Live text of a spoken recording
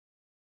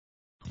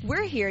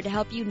We're here to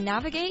help you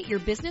navigate your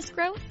business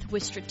growth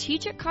with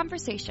strategic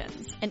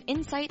conversations and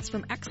insights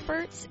from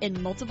experts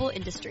in multiple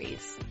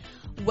industries.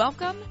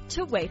 Welcome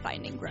to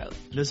Wayfinding Growth.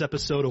 This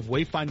episode of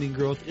Wayfinding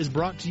Growth is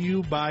brought to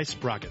you by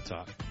Sprocket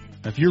Talk.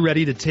 If you're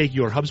ready to take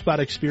your HubSpot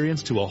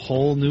experience to a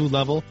whole new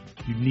level,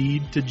 you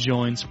need to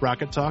join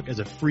Sprocket Talk as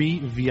a free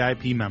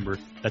VIP member.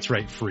 That's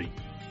right, free.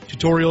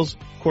 Tutorials,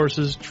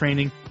 courses,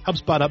 training,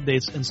 HubSpot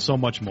updates, and so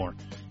much more.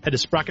 Head to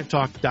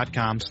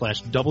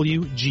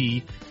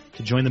sprockettalk.com/WG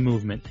to join the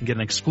movement and get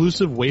an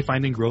exclusive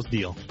Wayfinding Growth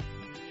deal.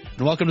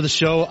 And welcome to the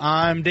show.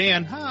 I'm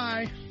Dan.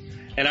 Hi.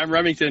 And I'm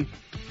Remington.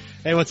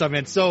 Hey, what's up,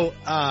 man? So,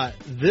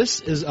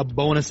 this is a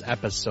bonus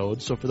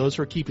episode. So for those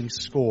who are keeping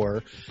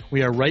score,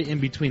 we are right in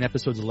between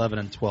episodes 11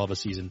 and 12 of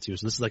season 2.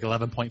 So this is like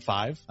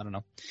 11.5. I don't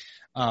know.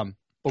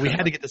 But we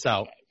had to get this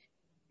out.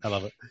 I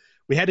love it.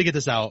 We had to get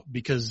this out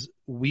because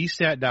we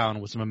sat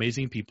down with some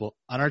amazing people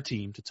on our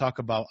team to talk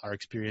about our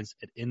experience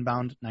at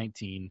Inbound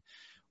 19.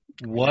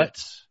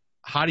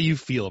 How do you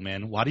feel,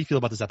 man? How do you feel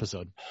about this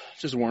episode? It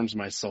just warms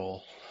my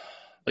soul.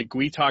 Like,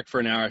 we talked for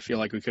an hour. I feel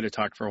like we could have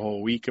talked for a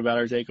whole week about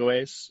our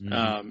takeaways.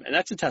 Mm-hmm. And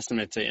that's a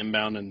testament to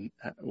Inbound and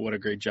what a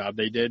great job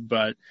they did.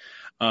 But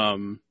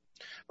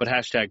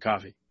hashtag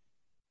coffee.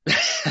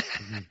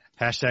 Mm-hmm.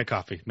 Hashtag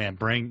coffee. Man,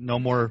 bring no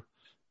more.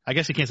 I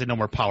guess you can't say no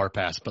more power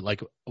pass, but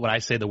like when I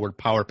say the word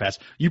power pass,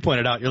 you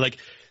pointed out, you're like,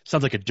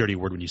 sounds like a dirty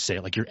word when you say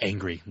it. Like you're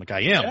angry. I'm like,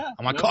 I am.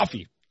 I want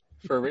coffee.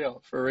 For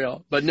real.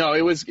 But no,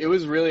 it was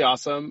really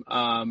awesome.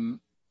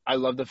 I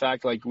love the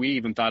fact, like, we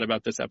even thought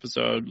about this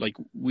episode. Like,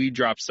 we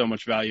dropped so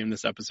much value in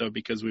this episode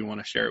because we want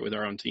to share it with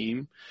our own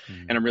team.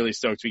 Mm-hmm. And I'm really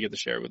stoked we get to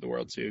share it with the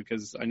world too,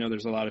 because I know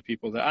there's a lot of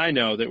people that I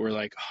know that were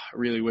like, oh, I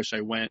really wish I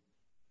went,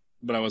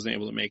 but I wasn't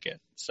able to make it.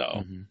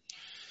 So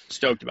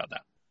stoked about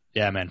that.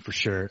 Yeah, man, for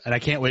sure. And I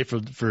can't wait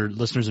for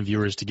listeners and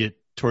viewers to get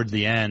towards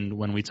the end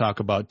when we talk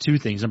about two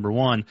things. Number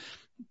one,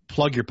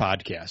 plug your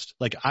podcast.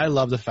 Like, I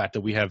love the fact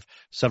that we have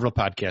several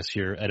podcasts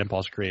here at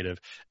Impulse Creative.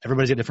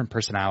 Everybody's got different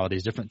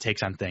personalities, different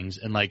takes on things.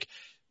 And like,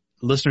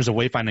 listeners of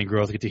Wayfinding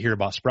Growth get to hear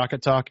about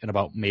Sprocket Talk and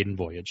about Maiden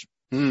Voyage.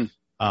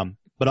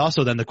 But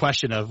also then the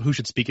question of who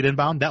should speak at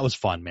Inbound, that was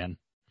fun, man.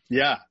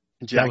 Yeah.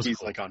 Jackie's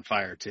cool. Like on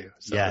fire too.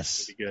 So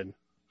yes. Pretty good.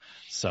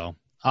 So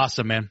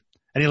awesome, man.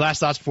 Any last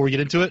thoughts before we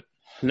get into it?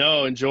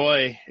 No,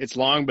 enjoy. It's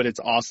long, but it's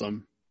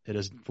awesome. It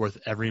is worth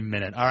every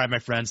minute. All right, my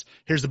friends,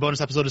 here's the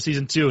bonus episode of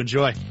season 2.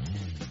 Enjoy.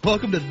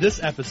 Welcome to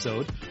this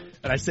episode.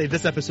 And I say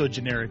this episode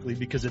generically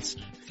because it's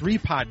 3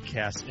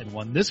 podcasts in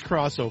one. This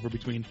crossover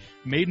between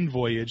Maiden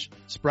Voyage,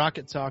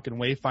 Sprocket Talk, and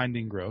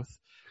Wayfinding Growth.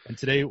 And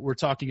today we're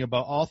talking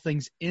about all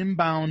things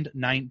Inbound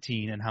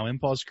 19 and how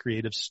Impulse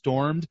Creative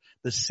stormed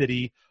the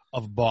city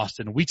of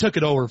Boston. We took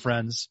it over,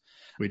 friends.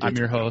 I'm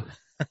your host.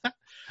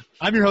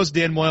 I'm your host,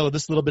 Dan Moyle, with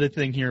this little bit of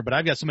thing here, but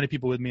I've got so many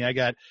people with me. I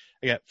got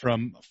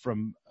from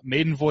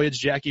Maiden Voyage,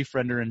 Jackie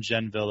Frender and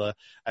Jen Villa.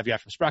 I've got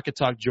from Sprocket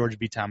Talk, George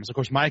B. Thomas. Of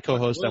course, my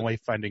co-host on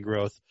Wayfinding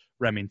Growth,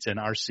 Remington,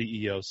 our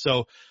CEO.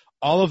 So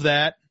all of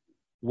that,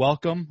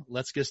 welcome.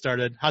 Let's get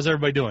started. How's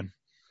everybody doing?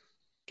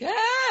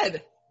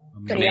 Good.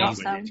 Pretty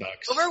awesome.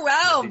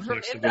 Overwhelmed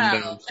from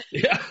Inbound.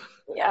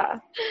 Yeah.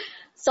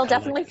 Still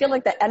definitely feel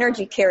like the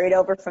energy carried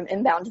over from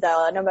Inbound,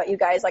 though. I don't know about you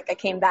guys. Like, I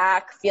came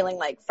back feeling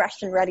like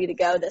fresh and ready to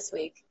go this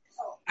week.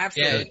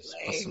 Absolutely.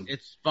 Yeah,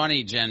 it's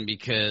funny, Jen,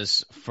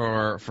 because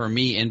for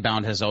me,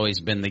 Inbound has always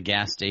been the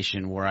gas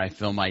station where I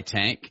fill my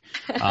tank.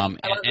 And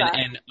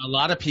a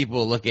lot of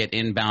people look at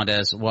Inbound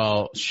as,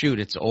 well, shoot,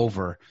 it's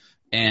over.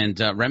 And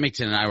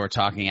Remington and I were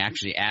talking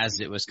actually as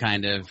it was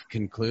kind of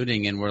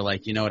concluding, and we're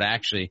like, you know what,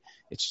 actually,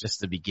 it's just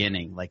the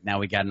beginning. Like, now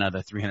we got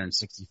another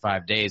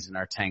 365 days and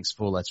our tank's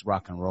full. Let's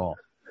rock and roll.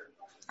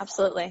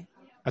 Absolutely.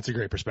 That's a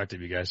great perspective,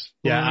 you guys.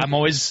 Yeah, I'm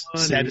always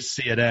sad to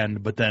see it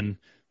end, but then,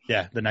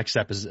 yeah, the next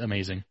step is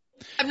amazing.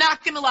 I'm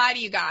not going to lie to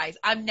you guys.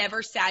 I'm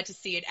never sad to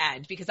see it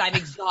end because I'm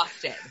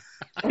exhausted.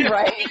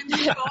 Right. I'm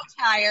so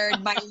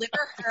tired. My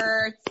liver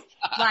hurts.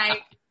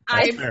 Like,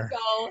 I'm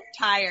so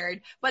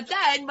tired. But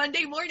then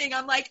Monday morning,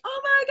 I'm like,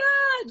 oh my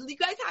God, you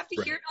guys have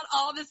to hear about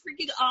all this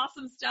freaking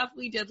awesome stuff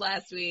we did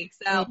last week.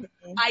 So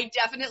I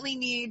definitely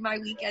need my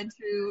weekend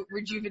to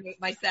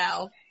rejuvenate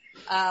myself.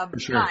 For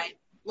sure. But,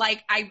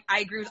 like, I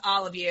agree with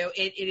all of you.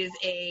 It is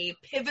a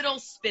pivotal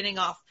spinning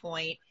off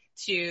point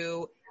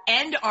to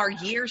end our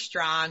year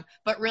strong,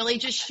 but really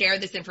just share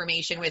this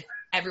information with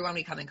everyone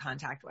we come in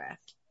contact with.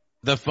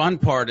 The fun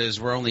part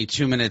is we're only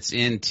 2 minutes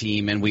in,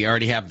 team, and we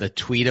already have the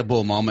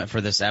tweetable moment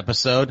for this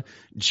episode.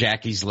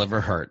 Jackie's liver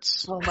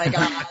hurts. Oh, my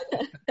God.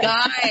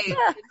 Guys,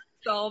 it's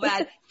so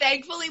bad.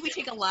 Thankfully, we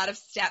take a lot of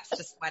steps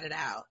to sweat it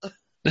out.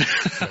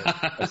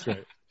 That's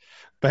right.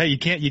 But hey,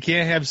 you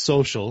can't have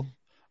social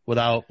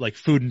without like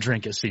food and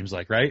drink, it seems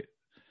like, right?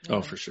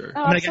 Oh, for sure.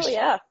 Oh, absolutely,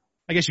 yeah.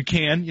 I guess you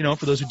can,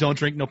 for those who don't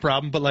drink, no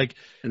problem. But like,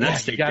 and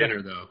that's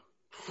dinner though.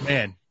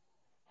 Man,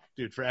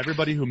 dude, for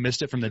everybody who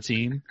missed it from the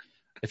team,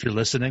 if you're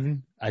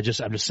listening, I'm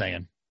just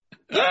saying,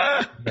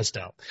 missed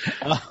out.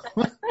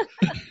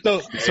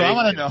 So I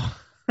want to know.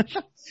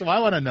 So I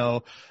want to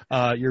know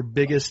your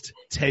biggest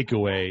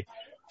takeaway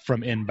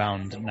from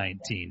Inbound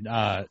 19.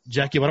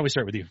 Jackie, why don't we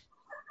start with you?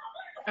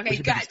 Okay,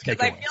 good, because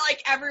I feel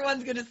like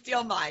everyone's going to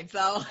steal mine,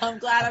 so I'm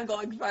glad I'm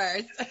going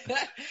first.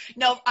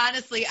 No,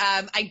 honestly,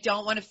 I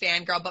don't want to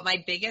fangirl, but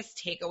my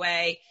biggest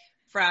takeaway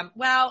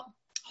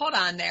hold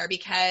on there,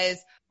 because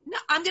no,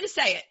 I'm going to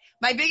say it.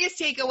 My biggest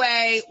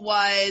takeaway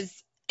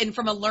was, and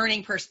from a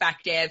learning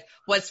perspective,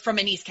 was from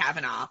Anise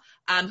Kavanaugh,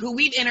 who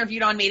we've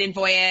interviewed on Maiden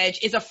Voyage,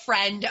 is a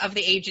friend of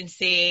the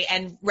agency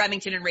and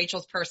Remington and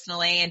Rachel's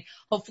personally, and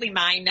hopefully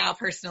mine now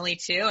personally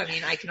too. I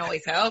mean, I can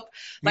always hope.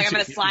 Like, I'm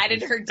going to slide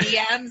into her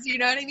DMs, you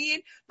know what I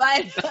mean?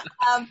 But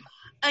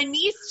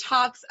Anise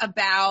talks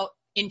about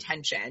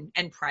intention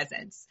and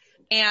presence.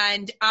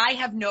 And I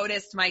have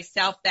noticed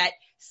myself that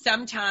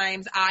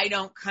sometimes I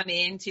don't come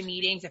into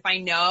meetings if I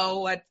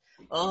know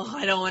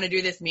I don't want to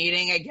do this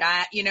meeting.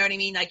 You know what I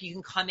mean? Like, you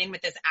can come in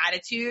with this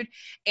attitude,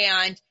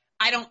 and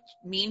I don't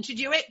mean to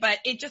do it, but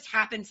it just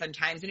happens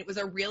sometimes. And it was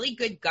a really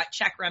good gut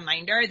check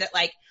reminder that,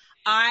 like,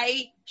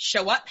 I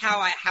show up how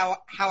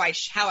I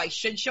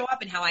should show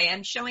up and how I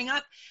am showing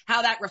up,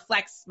 how that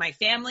reflects my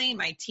family,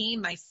 my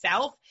team,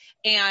 myself,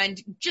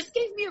 and just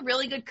gave me a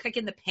really good kick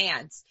in the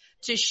pants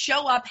to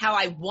show up how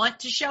I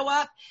want to show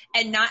up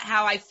and not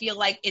how I feel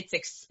like it's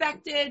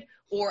expected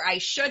or I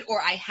should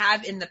or I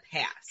have in the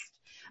past.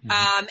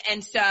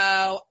 And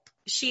so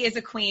she is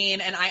a queen,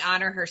 and I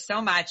honor her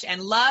so much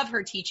and love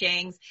her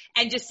teachings,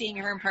 and just seeing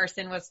her in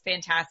person was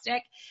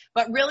fantastic.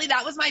 But really,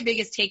 that was my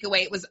biggest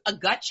takeaway. It was a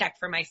gut check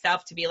for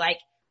myself to be like,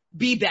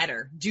 be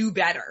better, do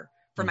better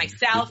for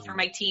myself, for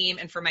my team,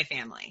 and for my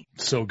family.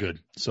 So good.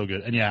 So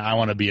good. And yeah, I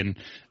want to be in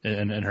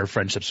her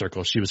friendship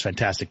circle. She was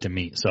fantastic to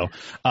meet. So,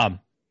 and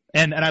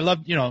I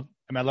loved,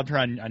 I loved her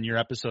on your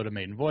episode of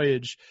Maiden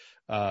Voyage.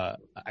 I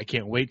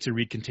can't wait to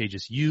read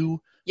Contagious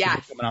You. Yeah.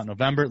 Coming out in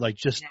November. Like,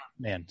 just,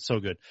 man,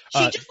 so good.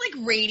 She just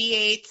like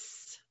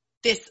radiates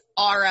this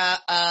aura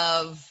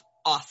of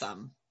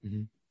awesome.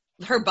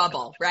 Mm-hmm. Her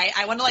bubble, right?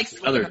 I want to like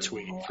another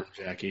tweet from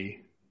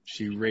Jackie.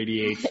 She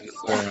radiates an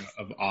aura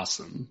of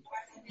awesome.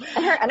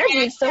 And her energy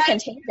is so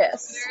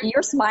contagious.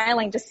 You're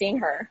smiling just seeing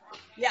her.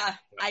 Yeah,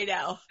 I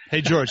know.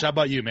 Hey, George, how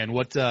about you, man?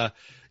 What,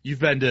 you've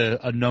been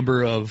to a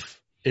number of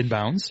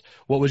inbounds.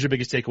 What was your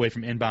biggest takeaway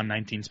from Inbound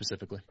 19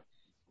 specifically?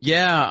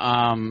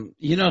 Yeah,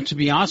 to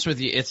be honest with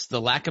you, it's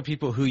the lack of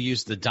people who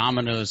use the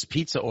Domino's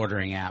pizza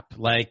ordering app.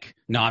 Like,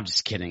 no, I'm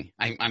just kidding.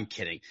 I'm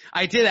kidding.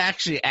 I did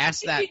actually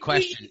ask that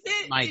question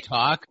in my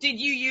talk. Did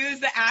you use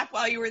the app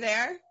while you were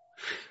there?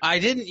 I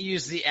didn't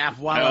use the app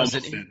while I was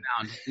at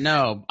Inbound.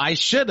 No, I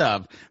should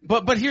have.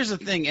 But here's the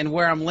thing, and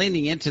where I'm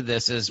leaning into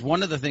this is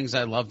one of the things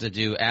I love to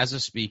do as a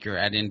speaker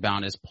at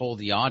Inbound is poll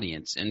the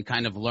audience and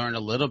kind of learn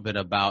a little bit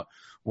about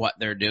what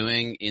they're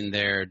doing in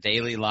their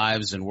daily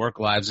lives and work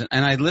lives.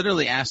 And I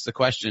literally asked the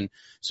question,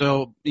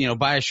 so,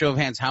 by a show of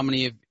hands, how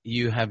many of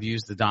you have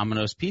used the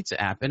Domino's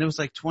pizza app? And it was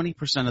like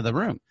 20% of the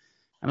room.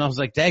 And I was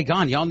like,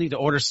 daggone, y'all need to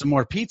order some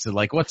more pizza.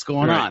 Like, what's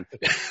going on?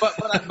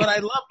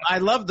 But I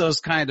love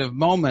those kind of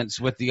moments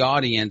with the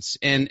audience.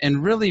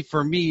 And really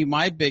for me,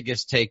 my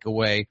biggest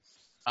takeaway,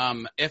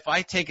 if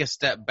I take a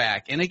step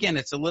back, and again,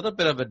 it's a little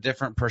bit of a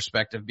different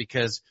perspective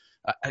because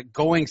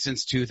going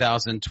since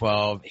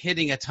 2012,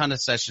 hitting a ton of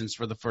sessions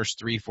for the first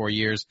 3-4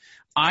 years,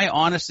 I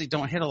honestly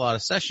don't hit a lot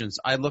of sessions.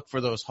 I look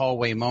for those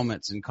hallway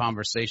moments and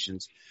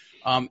conversations.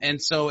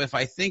 And so if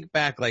I think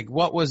back, like,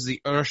 what was the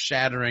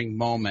earth-shattering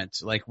moment?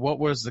 Like, what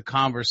was the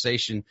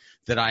conversation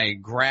that I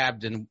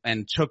grabbed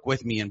and took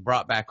with me and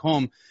brought back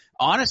home?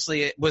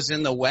 Honestly, it was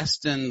in the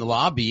Westin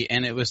lobby,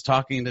 and it was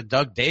talking to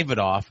Doug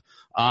Davidoff,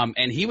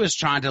 and he was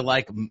trying to,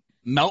 like,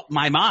 melt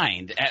my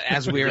mind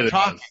as we were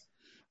talking.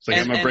 It's like,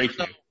 I'm going to break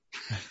you.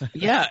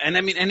 Yeah, and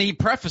I mean, and he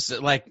prefaced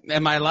it like,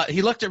 "Am I allowed?"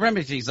 He looked at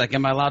Remington. He's like,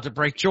 "Am I allowed to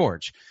break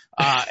George?"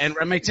 And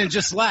Remington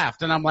just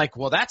laughed, and I'm like,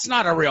 "Well, that's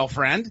not a real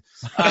friend."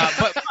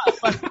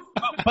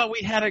 But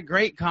we had a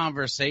great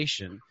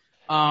conversation.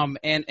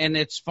 And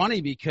it's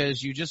funny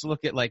because you just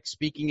look at like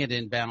speaking at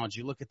Inbound,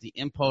 you look at the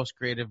Impulse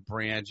Creative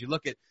brand, you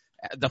look at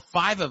the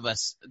 5 of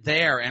us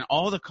there, and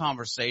all the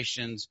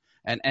conversations.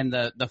 And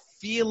the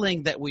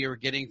feeling that we were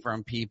getting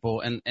from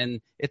people,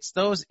 and it's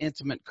those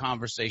intimate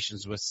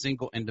conversations with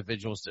single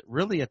individuals that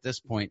really at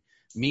this point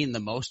mean the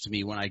most to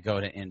me when I go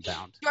to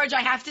Inbound. George,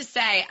 I have to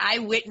say, I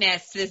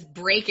witnessed this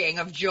breaking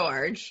of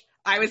George.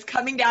 I was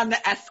coming down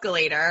the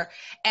escalator,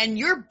 and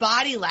your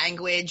body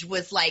language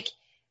was like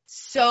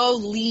so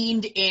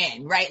leaned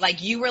in, right?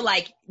 Like you were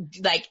like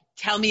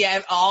tell me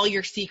all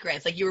your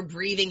secrets, like you were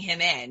breathing him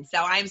in. So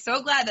I'm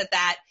so glad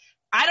that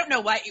I don't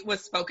know what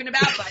was spoken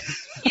about, but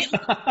it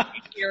was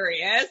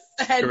curious.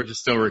 George is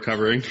still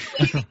recovering.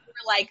 When you were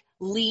like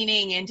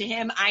leaning into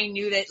him, I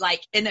knew that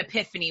like an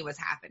epiphany was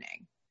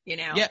happening,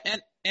 Yeah,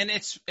 and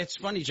it's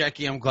funny,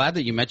 Jackie, I'm glad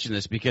that you mentioned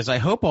this because I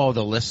hope all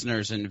the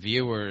listeners and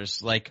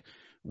viewers, like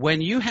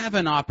when you have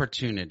an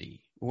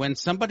opportunity, when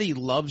somebody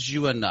loves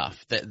you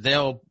enough that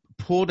they'll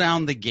pull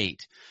down the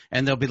gate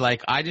and they'll be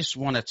like, I just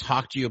want to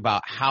talk to you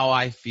about how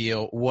I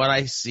feel, what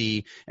I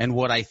see, and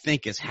what I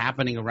think is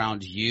happening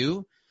around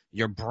you,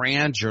 your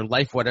brand, your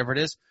life, whatever it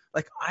is.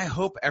 Like, I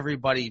hope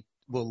everybody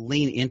will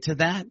lean into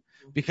that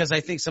because I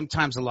think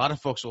sometimes a lot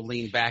of folks will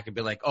lean back and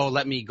be like, oh,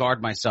 let me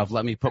guard myself.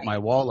 Let me put my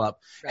wall up.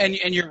 Right.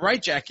 And you're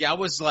right, Jackie. I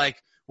was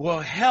like, well,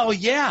 hell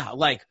yeah.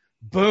 Like,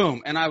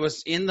 boom. And I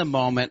was in the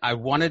moment. I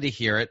wanted to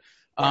hear it.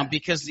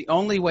 Because the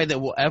only way that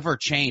we'll ever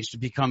change to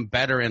become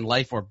better in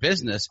life or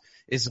business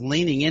is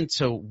leaning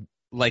into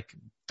like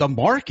the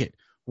market.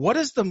 What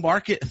does the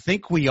market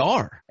think we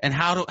are? And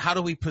how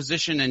do we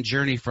position and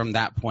journey from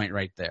that point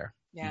right there?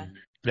 Yeah.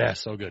 Yeah.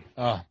 So good.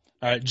 All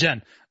right,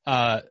 Jen,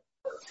 I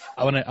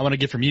want to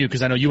get from you,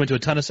 because I know you went to a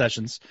ton of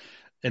sessions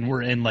and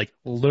we're in like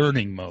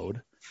learning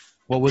mode.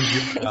 What was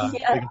your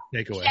biggest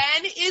takeaway?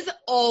 Jen is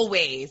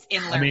always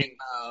in learning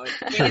mode.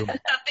 It's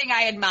something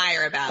I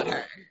admire about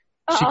her.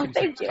 Oh,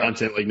 thank you.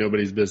 Content like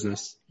nobody's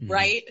business.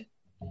 Right?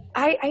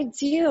 I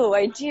do.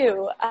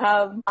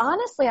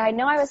 Honestly, I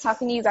know I was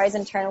talking to you guys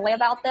internally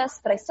about this,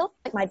 but I still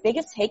think my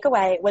biggest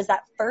takeaway was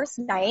that first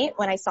night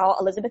when I saw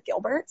Elizabeth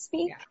Gilbert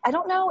speak. Yeah. I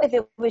don't know if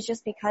it was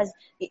just because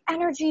the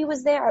energy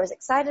was there. I was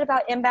excited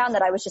about Inbound,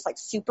 that I was just like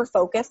super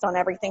focused on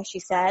everything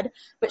she said,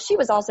 but she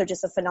was also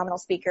just a phenomenal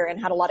speaker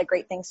and had a lot of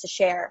great things to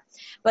share.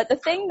 But the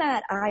thing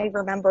that I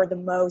remember the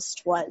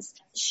most was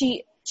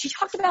she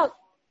talked about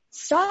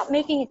stop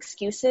making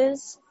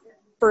excuses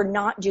for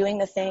not doing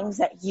the things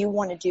that you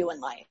want to do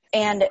in life.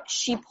 And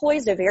she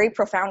posed a very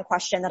profound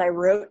question that I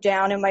wrote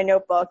down in my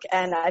notebook,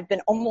 and I've been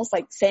almost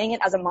like saying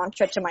it as a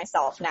mantra to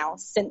myself now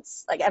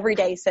since, like every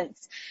day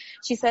since.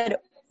 She said,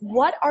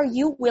 what are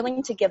you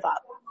willing to give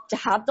up to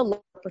have the life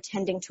you're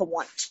pretending to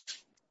want?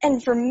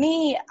 And for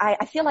me,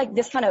 I feel like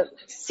this kind of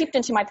seeped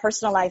into my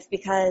personal life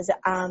because,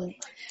 at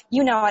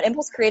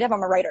Impulse Creative,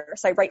 I'm a writer,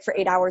 so I write for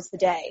 8 hours a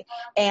day.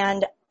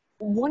 And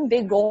one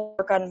big goal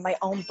is to work on my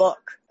own book.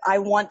 I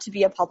want to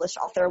be a published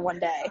author one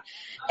day.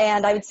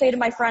 And I would say to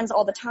my friends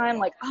all the time,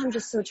 like, oh, I'm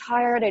just so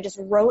tired. I just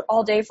wrote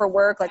all day for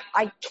work. Like,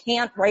 I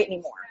can't write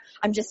anymore.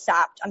 I'm just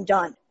sapped. I'm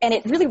done. And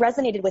it really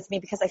resonated with me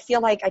because I feel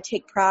like I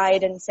take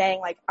pride in saying,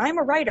 like, I'm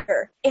a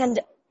writer and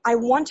I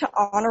want to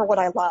honor what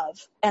I love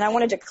and I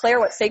want to declare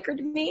what's sacred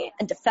to me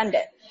and defend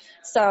it.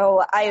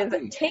 So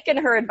I've taken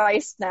her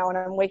advice now, and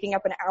I'm waking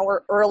up an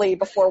hour early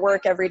before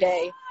work every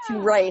day to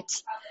write.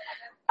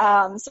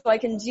 So I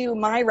can do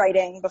my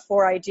writing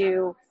before I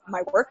do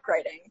my work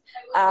writing.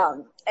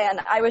 And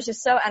I was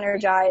just so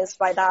energized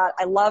by that.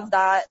 I love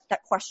that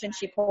question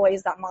she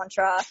posed, that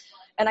mantra.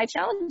 And I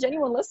challenge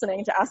anyone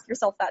listening to ask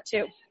yourself that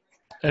too.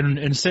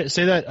 And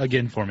say that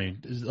again for me.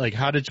 Like,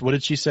 what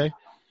did she say?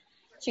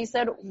 She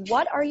said,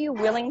 what are you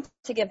willing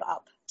to give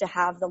up to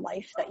have the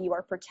life that you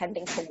are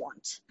pretending to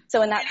want?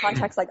 So in that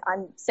context, like,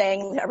 I'm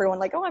saying to everyone,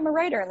 like, oh, I'm a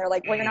writer. And they're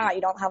like, well, you're not.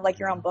 You don't have like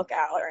your own book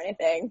out or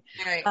anything.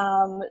 Right.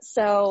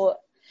 So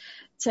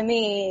to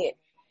me,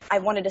 I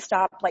wanted to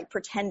stop like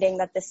pretending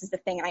that this is the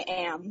thing I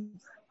am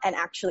and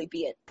actually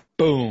be it.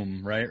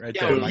 Boom. Right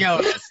there.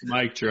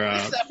 Mic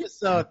drop.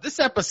 This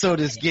episode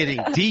is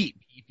getting deep,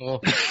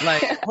 people.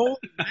 Like, holy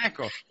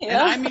mackerel.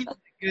 Yeah. And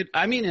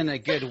I mean in a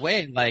good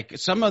way. Like,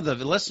 some of the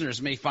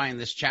listeners may find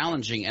this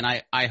challenging, and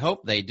I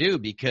hope they do,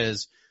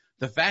 because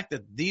the fact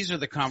that these are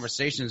the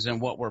conversations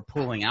and what we're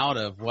pulling out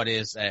of what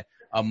is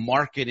a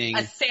marketing,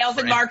 a sales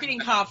and marketing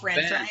conference,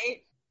 event.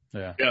 Right?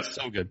 Yeah. Yes.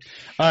 So good.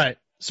 All right.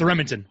 So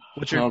Remington,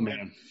 what's your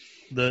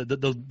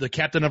the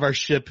captain of our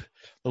ship,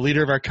 the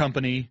leader of our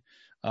company,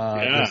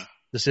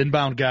 this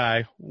Inbound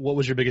guy? What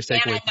was your biggest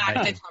takeaway? I'm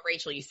not going to tell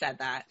Rachel you said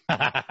that.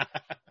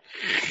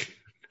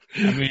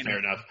 Fair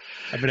enough.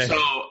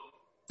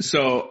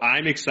 So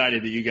I'm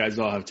excited that you guys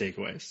all have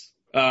takeaways.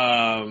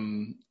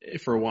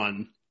 For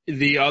one,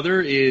 the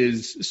other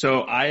is,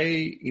 so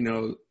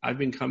I've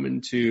been coming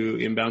to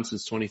Inbound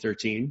since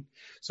 2013.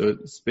 So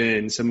it's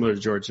been similar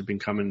to George. I've been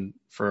coming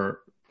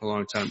for a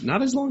long time.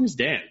 Not as long as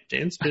Dan.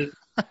 Dan's been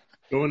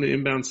going to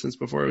Inbound since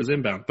before it was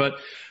Inbound. But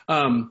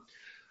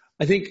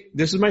I think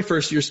this is my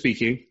first year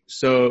speaking,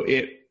 so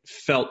it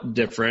felt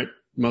different,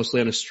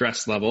 mostly on a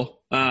stress level.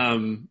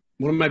 One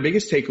of my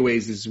biggest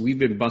takeaways is we've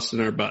been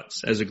busting our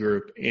butts as a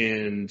group,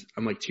 and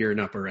I'm like tearing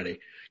up already.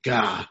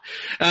 God.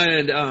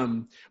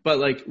 And but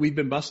like, we've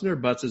been busting our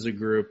butts as a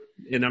group,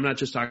 and I'm not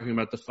just talking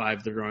about the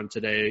 5 that are on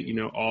today,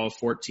 all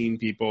 14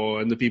 people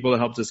and the people that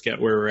helped us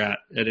get where we're at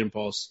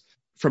Impulse,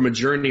 from a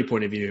journey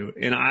point of view.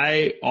 And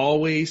I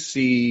always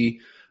see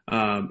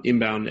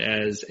Inbound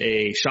as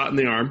a shot in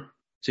the arm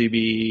to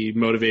be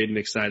motivated and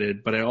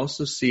excited, but I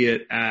also see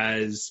it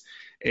as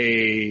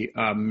a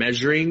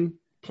measuring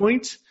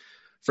point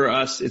for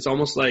us. It's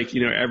almost like,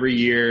 every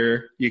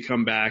year you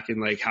come back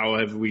and like, how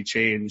have we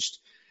changed?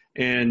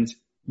 And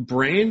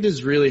brand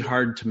is really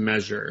hard to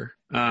measure.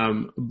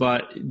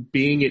 But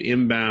being at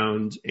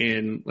Inbound,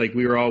 and like,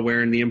 we were all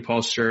wearing the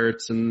Impulse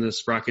shirts and the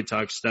Sprocket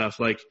Talk stuff,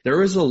 like, there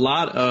was a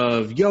lot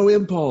of yo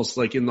Impulse,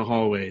 like, in the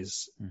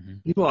hallways,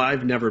 people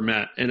I've never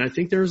met. And I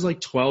think there was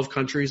like 12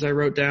 countries I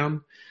wrote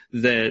down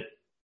that,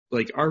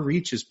 like, our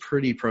reach is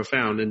pretty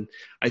profound. And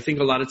I think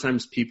a lot of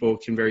times people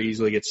can very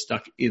easily get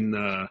stuck in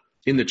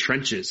the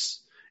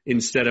trenches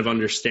instead of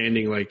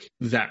understanding like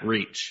that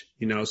reach,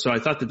 So I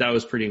thought that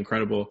was pretty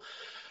incredible.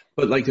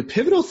 But like, the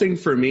pivotal thing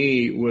for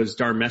me was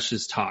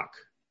Dharmesh's talk.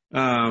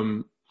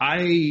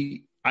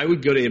 I I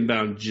would go to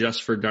Inbound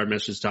just for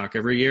Dharmesh's talk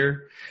every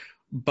year,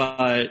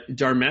 but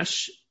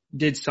Dharmesh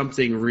did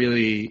something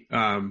really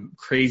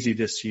crazy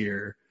this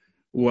year.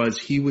 Was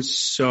he was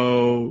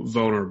so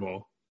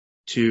vulnerable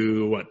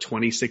to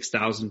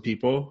 26,000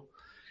 people,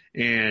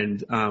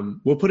 and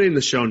we'll put it in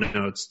the show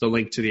notes, the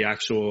link to the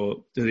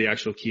actual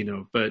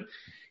keynote. But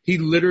he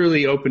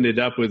literally opened it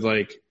up with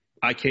like,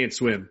 "I can't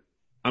swim.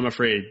 I'm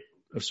afraid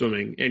of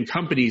swimming," and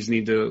companies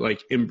need to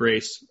like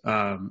embrace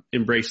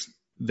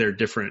their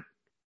different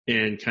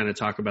and kind of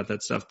talk about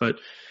that stuff. But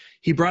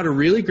he brought a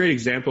really great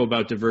example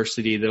about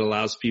diversity that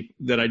allows people,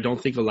 that I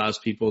don't think allows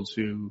people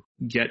to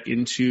get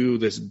into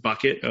this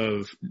bucket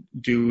of,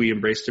 do we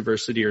embrace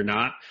diversity or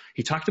not?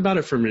 He talked about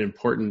it from an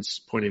importance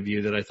point of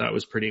view that I thought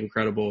was pretty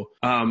incredible.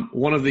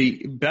 One of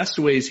the best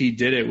ways he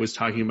did it was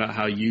talking about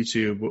how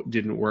YouTube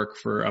didn't work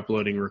for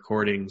uploading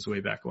recordings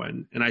way back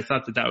when. And I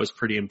thought that that was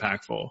pretty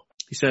impactful.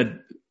 He said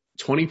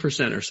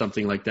 20% or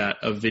something like that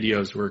of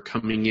videos were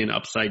coming in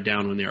upside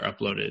down when they were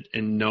uploaded,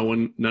 and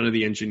none of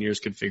the engineers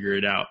could figure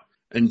it out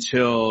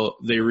until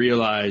they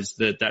realized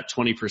that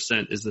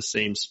 20% is the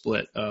same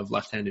split of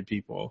left-handed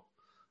people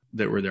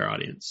that were their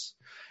audience.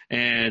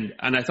 And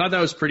I thought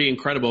that was pretty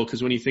incredible,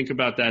 because when you think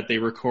about that, they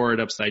record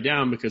upside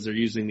down because they're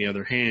using the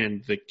other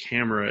hand. The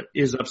camera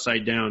is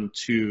upside down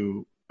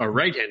to a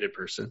right-handed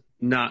person,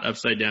 not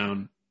upside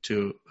down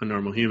to a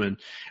normal human.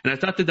 And I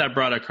thought that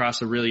brought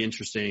across a really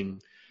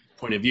interesting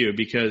point of view,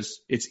 because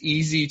it's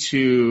easy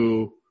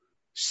to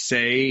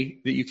say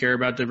that you care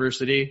about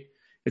diversity.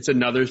 It's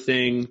another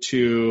thing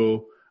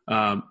to,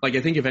 I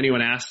think if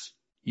anyone asked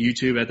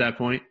YouTube at that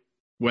point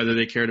whether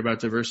they cared about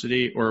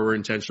diversity or were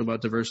intentional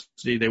about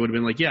diversity, they would have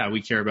been like, yeah,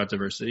 we care about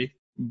diversity.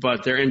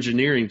 But their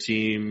engineering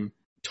team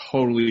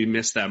totally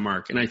missed that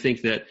mark. And I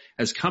think that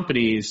as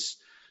companies,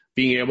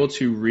 being able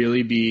to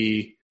really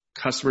be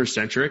customer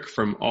centric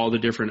from all the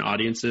different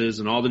audiences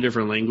and all the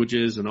different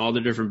languages and all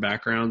the different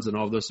backgrounds and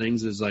all those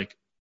things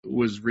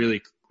was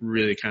really,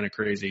 really kind of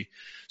crazy.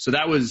 So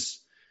that was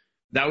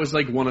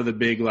like one of the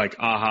big like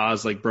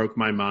ahas, like broke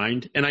my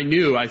mind. And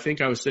I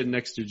think I was sitting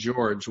next to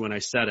George when I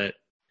said it.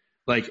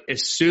 Like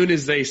as soon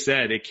as they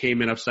said it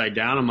came in upside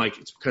down, I'm like,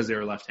 it's because they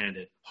were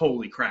left-handed.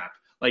 Holy crap.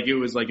 Like it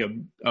was like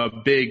a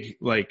big,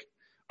 like,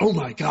 oh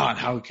my God,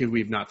 how could we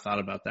have not thought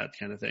about that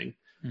kind of thing?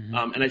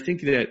 Mm-hmm. And I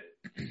think that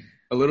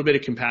a little bit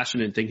of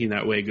compassion and thinking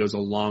that way goes a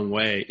long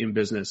way in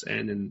business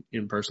and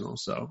in personal.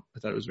 So I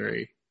thought it was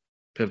very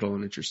pivotal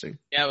and interesting.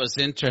 Yeah, it was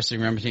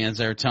interesting. Remember, as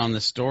they were telling the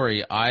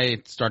story,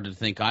 I started to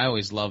think, I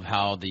always love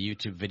how the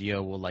YouTube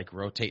video will like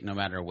rotate no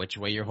matter which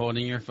way you're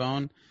holding your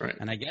phone. Right.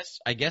 And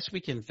I guess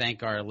we can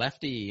thank our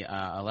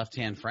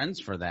left-hand friends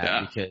for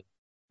that, because,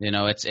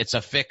 it's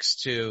a fix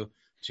to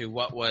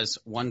what was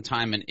one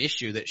time an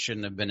issue that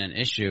shouldn't have been an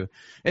issue.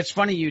 It's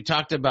funny, you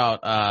talked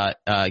about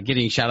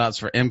getting shout outs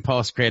for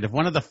Impulse Creative.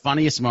 One of the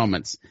funniest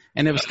moments,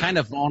 and it was kind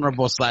of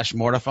vulnerable /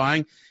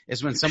 mortifying,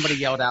 is when somebody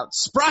yelled out,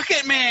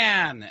 "Sprocket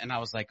Man!" And I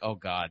was like, oh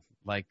God,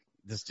 like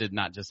this did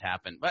not just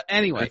happen. But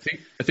anyway.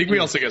 I think we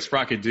also got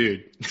Sprocket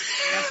Dude. Yeah,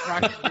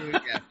 Sprocket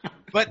Dude, yeah.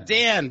 But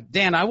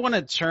Dan, I want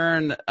to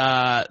turn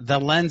the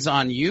lens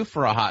on you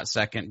for a hot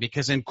second,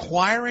 because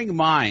inquiring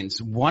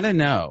minds want to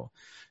know,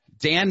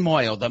 Dan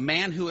Moyle, the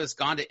man who has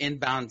gone to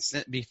Inbound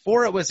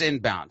before it was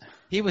Inbound.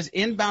 He was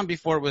Inbound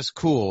before it was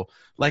cool.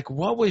 Like,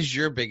 what was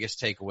your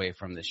biggest takeaway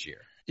from this year?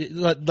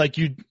 Like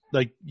you,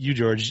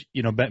 George,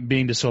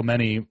 being to so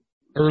many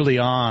early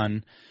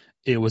on,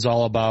 it was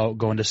all about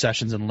going to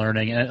sessions and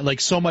learning, and like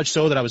so much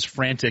so that I was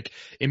frantic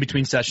in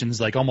between sessions,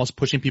 like almost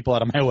pushing people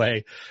out of my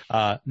way,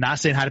 not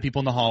saying hi to people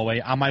in the hallway,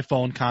 on my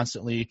phone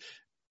constantly,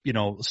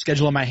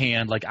 schedule in my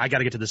hand, like I got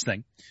to get to this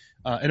thing.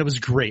 And it was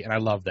great, and I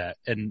love that.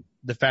 And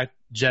the fact,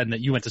 Jen,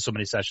 that you went to so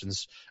many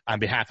sessions on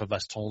behalf of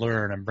us to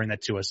learn and bring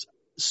that to us,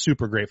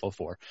 super grateful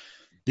for.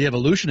 The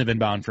evolution of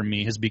Inbound for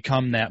me has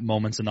become that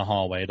moments in the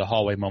hallway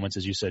moments,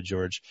 as you said,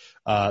 George,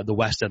 the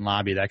West End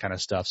lobby, that kind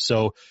of stuff.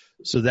 So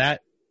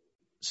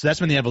that's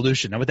been the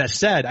evolution. Now, with that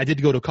said, I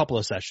did go to a couple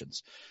of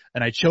sessions,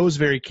 and I chose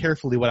very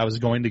carefully what I was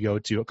going to go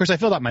to. Of course, I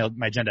filled out my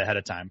agenda ahead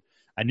of time.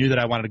 I knew that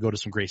I wanted to go to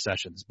some great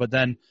sessions, but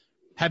then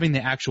having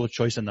the actual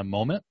choice in the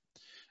moment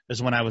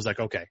is when I was like,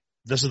 okay,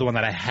 this is the one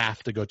that I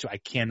have to go to. I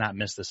cannot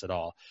miss this at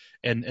all.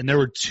 And there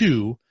were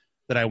two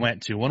that I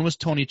went to. One was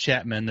Tony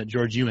Chapman that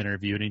George, you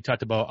interviewed, and he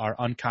talked about our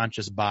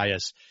unconscious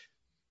bias.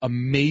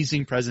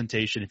 Amazing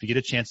presentation. If you get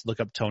a chance to look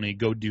up Tony,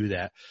 go do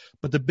that.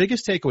 But the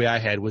biggest takeaway I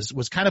had was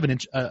kind of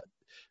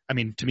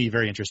to me,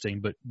 very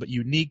interesting, but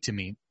unique to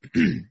me.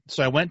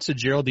 So I went to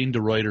Geraldine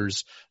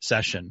DeRuyter's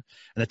session,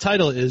 and the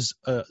title is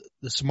The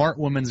Smart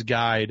Woman's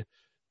Guide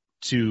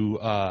to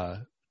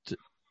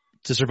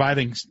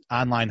Surviving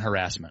Online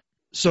Harassment.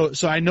 So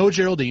I know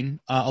Geraldine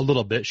a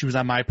little bit. She was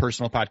on my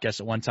personal podcast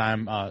at one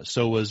time.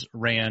 So was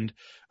Rand,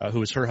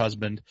 who was her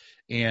husband.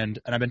 And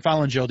I've been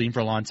following Geraldine for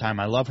a long time.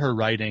 I love her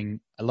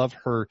writing. I love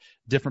her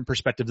different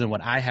perspective than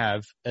what I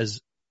have as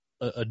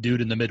a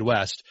dude in the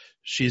Midwest.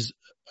 She's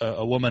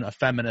a woman, a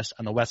feminist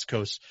on the West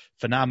Coast,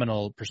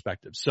 phenomenal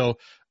perspective. So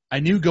I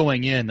knew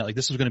going in that like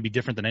this was going to be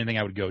different than anything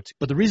I would go to.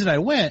 But the reason I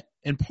went,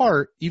 in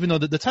part, even though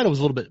the title was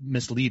a little bit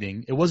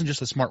misleading, it wasn't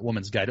just a smart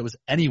woman's guide. It was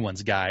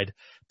anyone's guide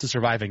to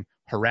surviving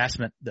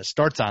harassment that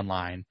starts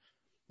online,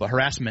 but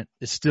harassment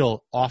is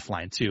still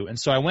offline too. And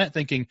so I went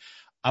thinking,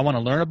 I want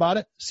to learn about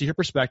it, see her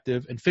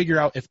perspective, and figure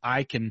out if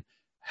I can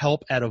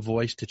help add a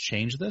voice to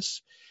change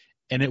this.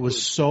 And it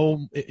was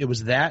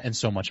that and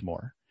so much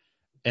more.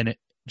 And it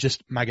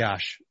just, my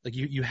gosh, like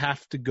you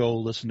have to go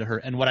listen to her.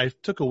 And what I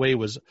took away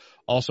was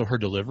also her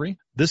delivery.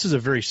 This is a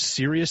very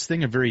serious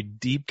thing, a very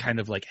deep kind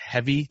of like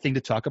heavy thing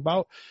to talk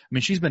about. I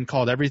mean, she's been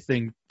called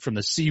everything from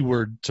the C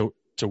word to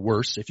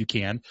worse, if you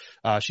can.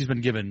 She's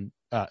been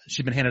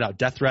handed out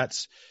death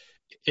threats.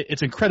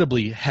 It's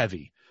incredibly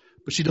heavy,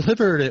 but she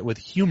delivered it with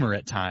humor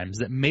at times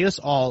that made us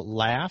all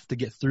laugh to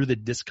get through the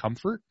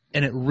discomfort.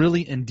 And it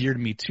really endeared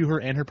me to her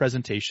and her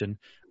presentation.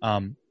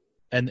 And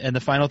the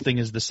final thing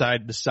is the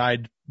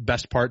side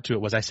best part to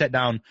it was I sat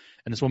down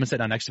and this woman sat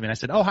down next to me and I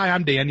said, "Oh, hi,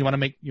 I'm Dan. You want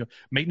to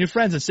make new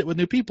friends and sit with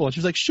new people?" And she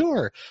was like,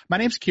 "Sure. My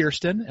name's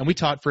Kirsten." And we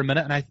talked for a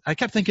minute and I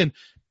kept thinking,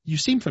 "You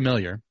seem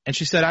familiar." And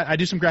she said, I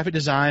do some graphic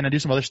design. I do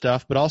some other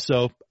stuff, but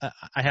also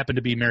I happen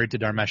to be married to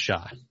Dharmesh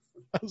Shah.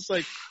 I was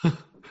like,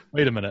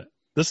 wait a minute.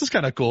 This is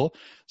kind of cool.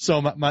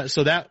 So my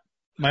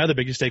other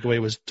biggest takeaway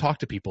was talk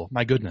to people.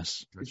 My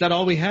goodness. Is that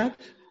all we had?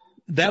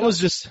 That was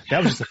just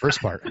the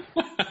first part.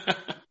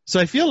 So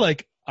I feel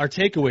like our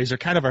takeaways are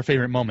kind of our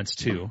favorite moments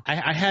too.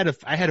 I had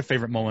a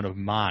favorite moment of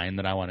mine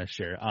that I want to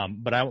share.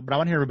 But I want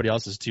to hear everybody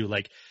else's too.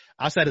 Like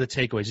outside of the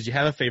takeaways, did you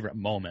have a favorite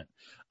moment?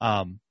 So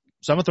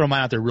I'm gonna throw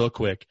mine out there real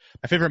quick.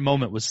 My favorite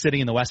moment was sitting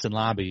in the Westin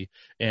lobby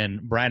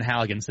and Brian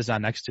Halligan sits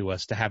down next to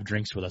us to have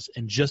drinks with us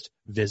and just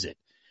visit.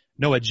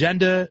 No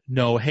agenda,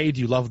 no, hey,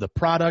 do you love the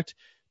product?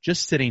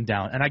 Just sitting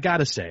down. And I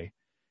gotta say,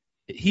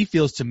 he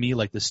feels to me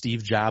like the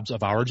Steve Jobs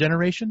of our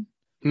generation.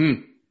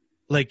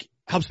 Like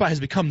HubSpot has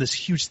become this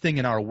huge thing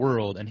in our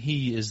world, and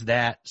he is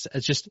that.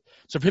 It's just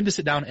so for him to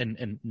sit down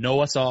and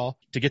know us all,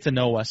 to get to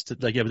know us,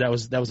 that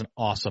was an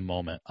awesome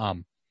moment.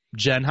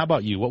 Jen, how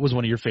about you? What was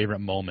one of your favorite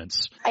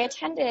moments? I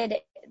attended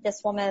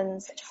this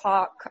woman's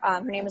talk.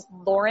 Her name is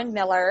Lauren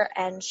Miller,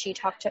 and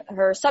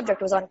her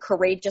subject was on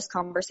courageous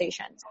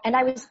conversations. And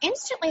I was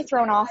instantly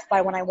thrown off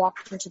by when I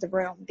walked into the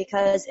room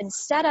because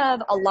instead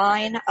of a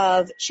line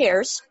of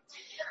chairs,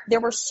 there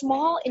were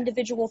small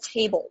individual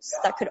tables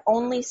that could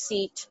only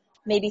seat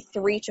maybe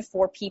 3 to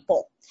 4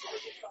 people.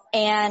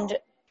 And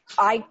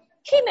I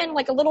came in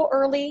like a little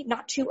early,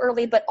 not too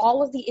early, but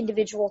all of the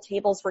individual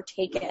tables were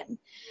taken.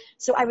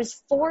 So I was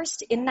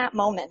forced in that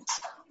moment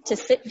to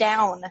sit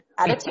down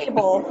at a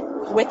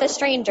table with a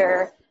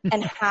stranger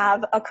and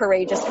have a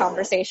courageous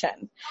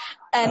conversation.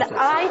 And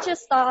I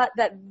just thought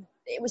that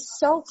it was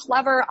so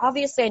clever.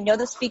 Obviously, I know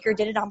the speaker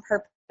did it on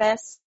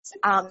purpose.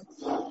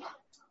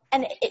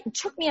 And it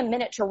took me a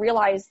minute to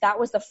realize that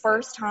was the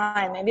first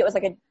time, maybe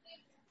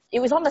it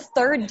was on the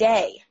third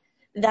day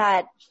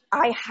that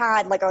I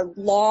had like a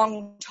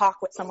long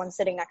talk with someone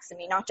sitting next to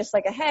me, not just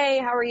like a, hey,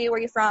 how are you? Where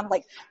are you from?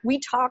 Like we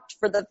talked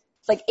for the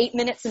 8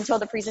 minutes until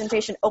the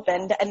presentation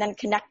opened and then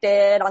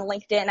connected on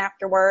LinkedIn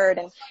afterward.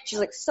 And she's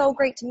like, so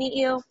great to meet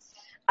you.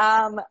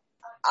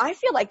 I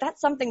feel like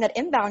that's something that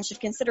Inbound should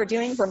consider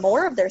doing for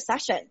more of their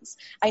sessions.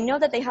 I know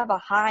that they have a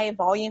high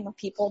volume of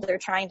people they're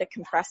trying to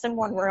compress in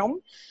one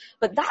room,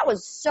 but that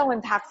was so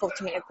impactful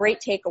to me, a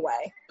great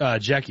takeaway.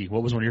 Jackie,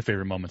 what was one of your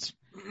favorite moments?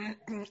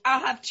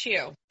 I'll have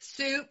 2.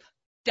 Soup,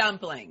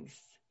 dumplings.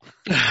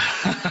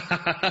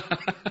 I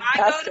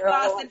go to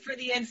Boston for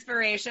the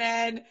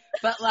inspiration,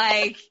 but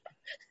like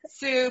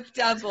soup,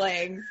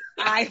 dumplings.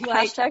 I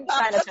like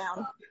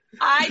Chinatown.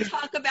 I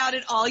talk about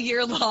it all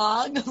year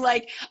long.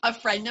 Like a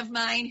friend of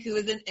mine who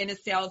is in a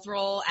sales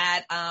role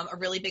at a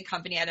really big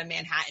company out of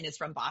Manhattan is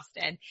from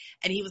Boston.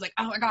 And he was like,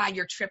 oh my God,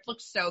 your trip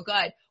looks so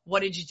good.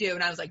 What did you do?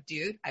 And I was like,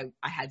 dude, I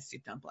had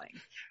soup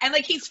dumplings. And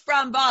like, he's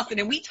from Boston.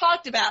 And we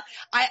talked about,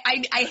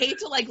 I hate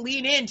to like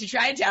lean in to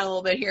Chinatown a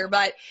little bit here,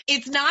 but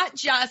it's not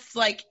just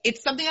like,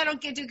 it's something I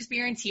don't get to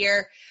experience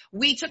here.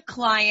 We took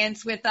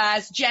clients with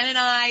us. Jen and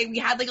I, we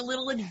had like a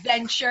little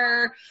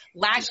adventure.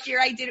 Last year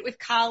I did it with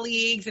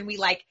colleagues and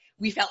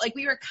we felt like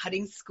we were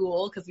cutting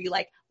school because we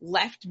like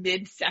left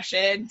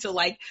mid-session to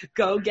like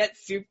go get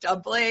soup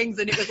dumplings.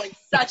 And it was like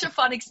such a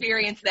fun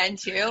experience then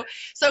too.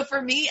 So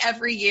for me,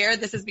 every year,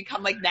 this has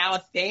become like now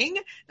a thing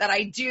that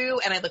I do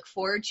and I look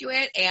forward to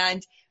it.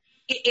 And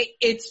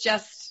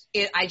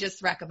I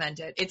just recommend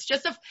it. It's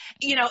just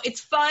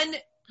it's fun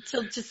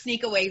to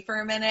sneak away for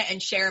a minute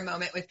and share a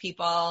moment with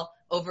people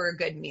over a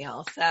good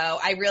meal. So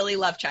I really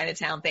love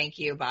Chinatown. Thank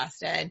you,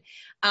 Boston.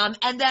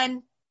 And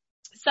then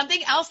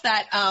something else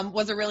that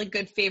was a really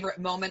good favorite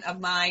moment of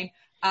mine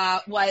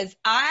was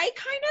I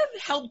kind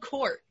of held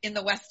court in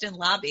the Westin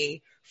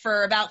lobby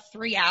for about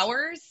 3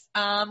 hours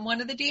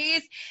one of the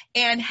days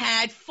and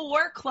had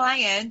 4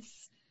 clients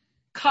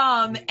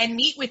come and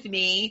meet with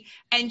me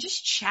and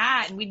just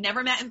chat. And we'd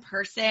never met in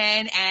person.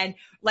 And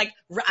like,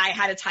 I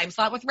had a time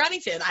slot with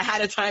Remington. I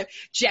had a time,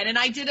 Jen and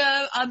I did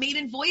a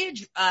Maiden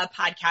Voyage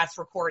podcast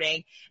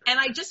recording, and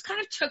I just kind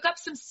of took up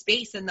some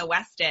space in the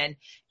Westin.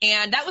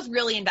 And that was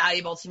really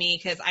invaluable to me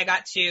because I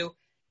got to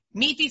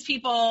meet these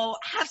people,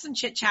 have some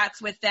chit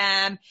chats with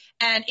them,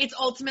 and it's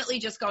ultimately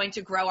just going to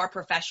grow our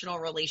professional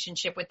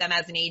relationship with them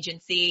as an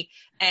agency.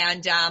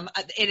 And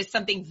it is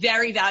something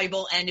very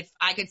valuable. And if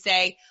I could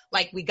say,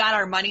 like, we got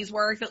our money's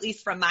worth, at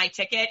least from my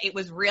ticket, it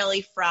was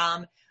really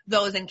from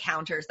those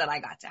encounters that I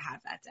got to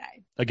have that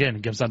day. Again,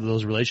 it comes down to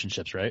those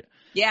relationships, right?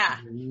 Yeah.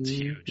 It's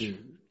huge.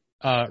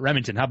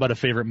 Remington, how about a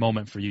favorite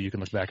moment for you you can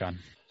look back on?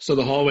 So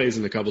the hallways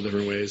in a couple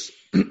different ways.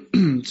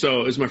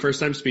 So it was my first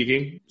time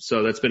speaking.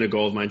 So that's been a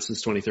goal of mine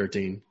since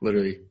 2013.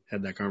 Literally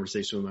had that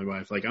conversation with my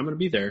wife. Like, I'm going to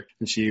be there.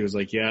 And she was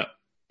like, yeah,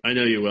 I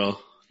know you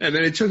will. And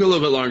then it took a little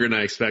bit longer than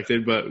I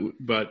expected,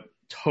 but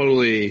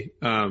totally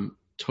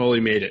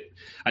made it.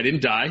 I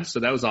didn't die. So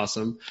that was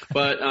awesome.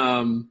 But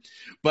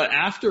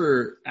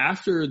after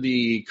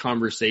the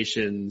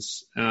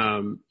conversations,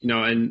 and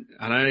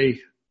I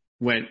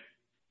went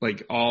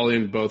like all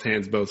in, both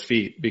hands, both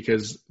feet,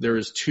 because there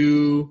was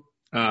two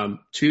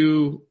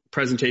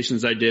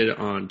presentations I did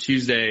on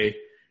Tuesday,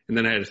 and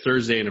then I had a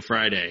Thursday and a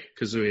Friday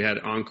because we had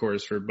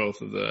encores for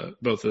both of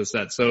the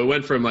sets. So it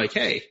went from like,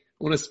 hey, I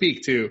want to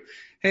speak, to,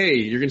 hey,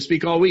 you're going to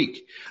speak all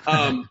week,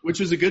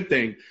 which was a good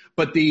thing.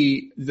 But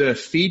the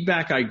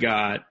feedback I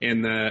got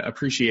and the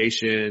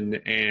appreciation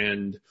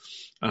and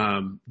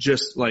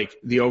just like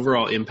the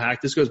overall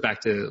impact, this goes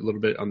back to a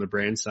little bit on the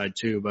brand side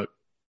too, but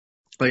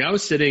like I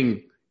was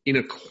sitting in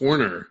a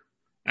corner,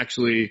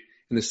 actually,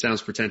 and this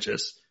sounds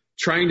pretentious,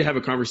 trying to have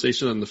a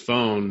conversation on the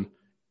phone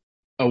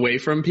away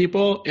from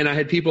people. And I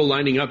had people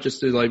lining up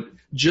just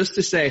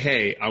to say,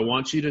 hey, I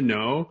want you to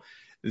know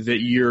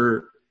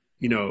that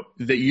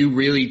that you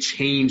really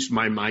changed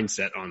my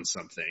mindset on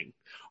something.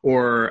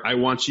 Or I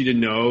want you to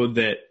know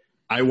that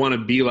I want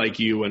to be like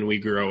you when we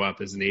grow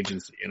up as an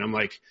agency. And I'm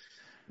like,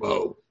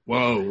 whoa,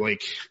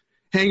 like,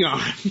 hang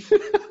on,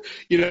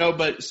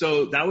 but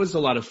so that was a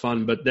lot of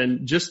fun. But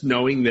then just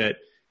knowing that,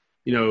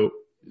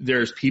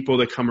 there's people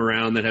that come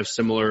around that have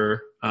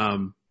similar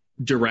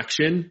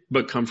direction,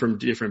 but come from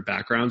different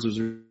backgrounds was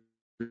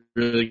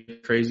really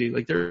crazy.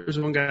 Like there's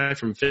one guy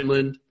from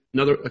Finland,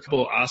 a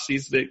couple of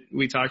Aussies that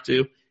we talked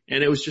to,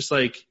 and it was just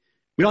like,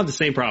 we all had the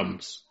same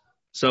problems.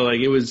 So like,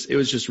 it was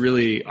just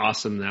really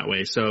awesome that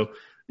way. So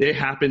it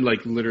happened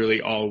like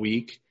literally all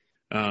week.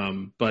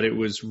 But it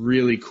was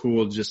really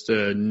cool just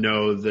to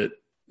know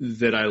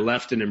that I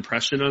left an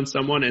impression on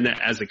someone, and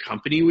that as a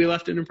company, we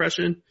left an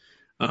impression,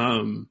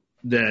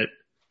 that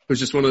it was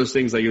just one of those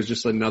things. Like it was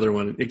just another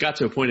one. It got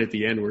to a point at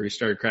the end where we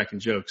started cracking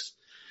jokes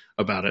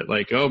about it.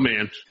 Like, oh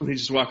man, let me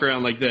just walk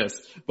around like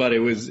this. But it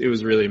was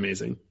really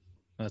amazing.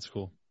 That's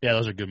cool. Yeah,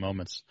 those are good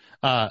moments.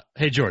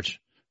 Hey George,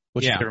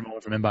 what's your favorite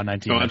moment from Inbound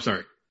 19? Oh, I'm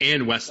sorry.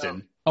 And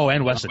Westin. Oh,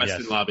 and Westin. Westin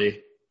yes.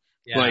 lobby.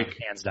 Yeah, like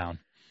hands down.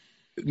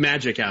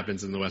 Magic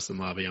happens in the Westin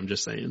lobby. I'm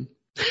just saying.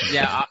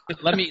 Yeah.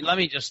 Let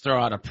me just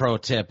throw out a pro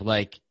tip.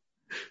 Like,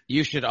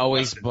 you should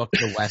always book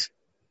the Westin.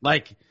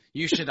 Like,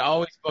 you should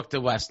always book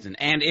the Westin.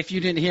 And if you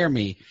didn't hear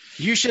me,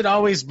 you should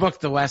always book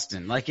the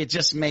Westin. Like, it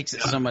just makes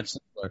it so much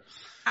simpler.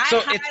 I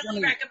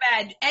highly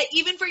recommend,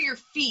 even for your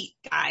feet,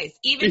 guys.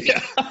 Even if you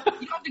don't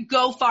have to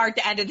go far at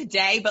the end of the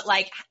day, but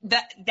like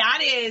that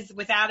is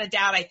without a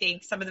doubt, I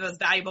think, some of the most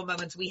valuable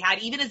moments we had,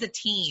 even as a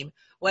team,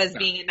 was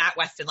being in that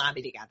Westin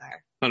lobby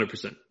together.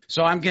 100%.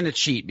 So I'm going to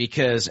cheat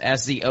because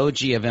as the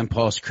OG of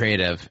Impulse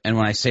Creative, and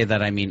when I say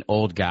that, I mean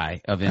old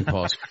guy of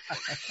Impulse,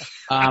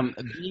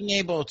 being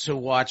able to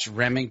watch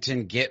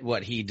Remington get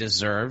what he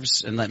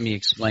deserves, and let me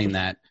explain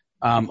that.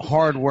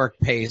 Hard work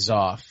pays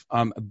off.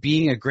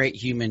 Being a great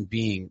human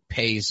being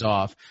pays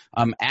off.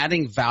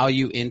 Adding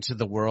value into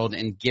the world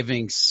and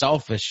giving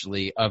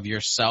selfishly of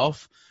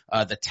yourself,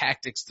 the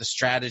tactics, the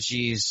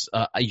strategies,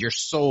 your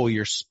soul,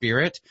 your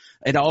spirit,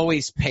 it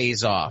always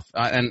pays off.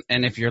 And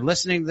if you're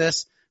listening to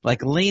this,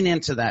 like, lean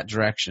into that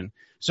direction.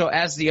 So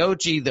as the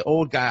OG, the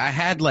old guy, I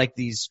had like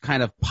these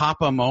kind of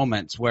papa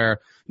moments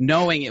where,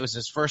 knowing it was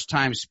his first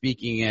time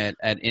speaking at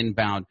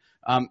Inbound,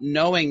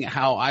 knowing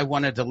how I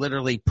wanted to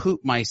literally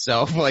poop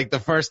myself like the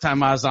first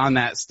time I was on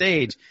that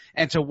stage,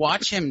 and to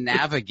watch him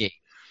navigate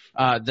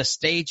the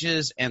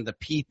stages and the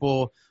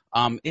people,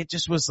 it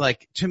just was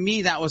like, to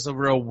me, that was a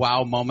real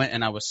wow moment,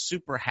 and I was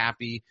super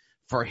happy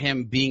for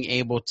him being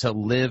able to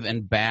live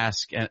and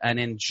bask and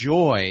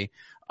enjoy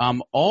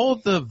all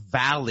the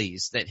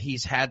valleys that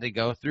he's had to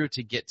go through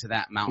to get to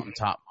that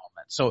mountaintop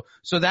moment.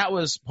 So that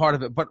was part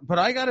of it. But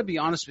I got to be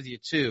honest with you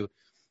too,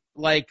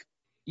 like,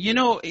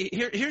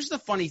 here's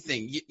the funny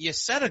thing. You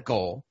set a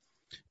goal,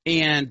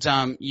 and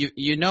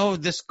you know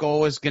this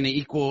goal is going to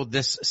equal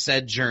this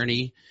said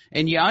journey,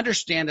 and you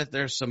understand that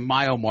there's some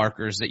mile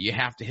markers that you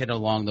have to hit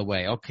along the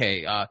way.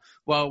 Okay,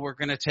 well, we're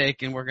going to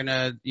take and we're going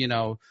to,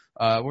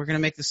 we're going to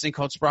make this thing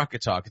called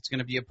Sprocket Talk. It's going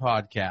to be a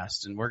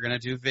podcast, and we're going to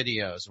do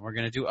videos, and we're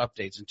going to do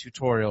updates and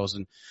tutorials.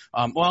 And,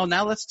 well,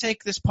 now let's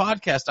take this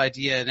podcast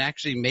idea and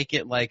actually make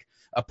it like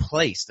a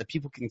place that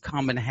people can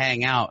come and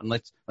hang out, and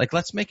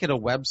let's make it a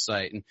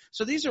website. And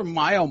so these are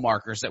mile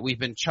markers that we've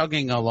been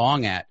chugging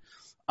along at.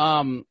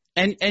 And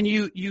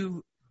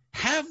you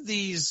have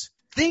these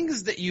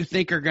things that you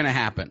think are going to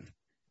happen.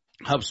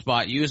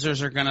 HubSpot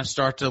users are going to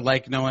start to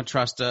like, know, and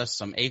trust us.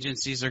 Some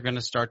agencies are going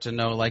to start to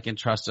know, like, and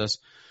trust us.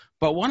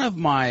 But one of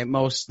my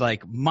most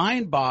like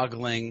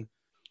mind-boggling,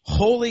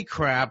 holy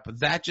crap,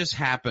 that just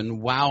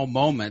happened, wow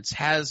moments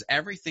has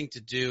everything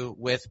to do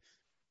with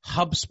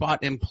HubSpot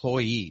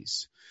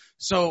employees.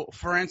 So,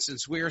 for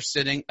instance, we are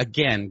sitting,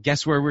 again,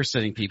 guess where we're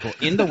sitting, people?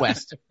 In the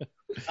West.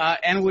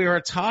 And we were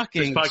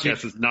talking. This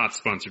podcast is not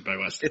sponsored by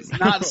Westin. It's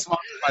not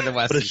sponsored by the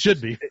Westin. But it should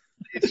be.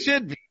 It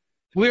should be.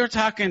 We were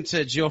talking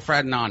to Jill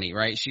Fradnani,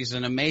 right? She's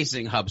an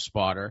amazing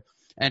HubSpotter.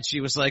 And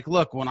she was like,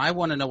 look, when I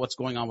want to know what's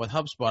going on with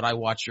HubSpot, I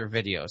watch your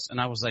videos. And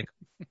I was like,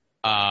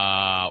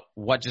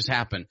 what just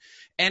happened?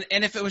 And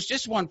if it was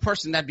just one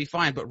person, that'd be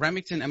fine. But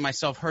Remington and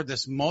myself heard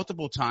this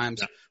multiple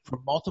times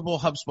from multiple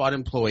HubSpot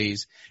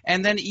employees.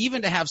 And then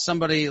even to have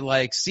somebody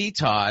like C.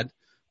 Todd,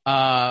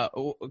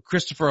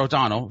 Christopher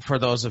O'Donnell, for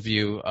those of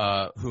you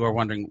who are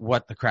wondering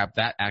what the crap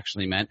that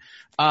actually meant,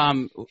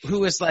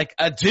 who is like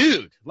a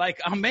dude, like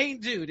a main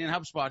dude in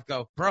HubSpot,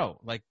 go, bro,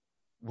 like,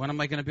 when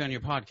am I going to be on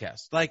your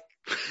podcast? Like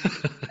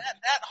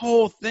that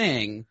whole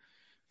thing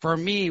for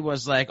me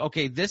was like,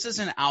 okay, this is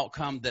an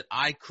outcome that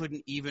I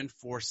couldn't even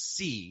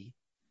foresee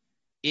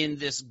in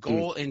this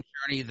goal and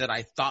journey that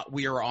I thought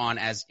we were on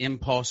as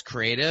Impulse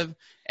Creative,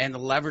 and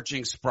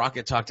leveraging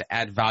Sprocket Talk to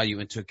add value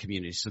into a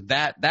community. So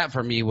that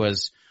for me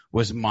was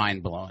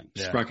mind blowing.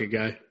 Yeah. Sprocket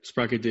guy,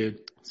 Sprocket dude,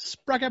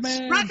 Sprocket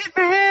man, Sprocket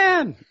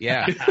man.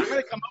 Yeah, I'm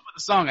gonna come up with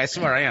a song. I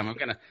swear I am.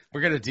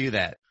 We're gonna do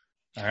that.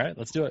 All right,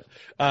 let's do it.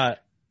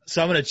 So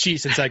I'm going to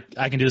cheat since I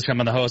can do this. I'm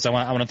on the host. I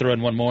want to throw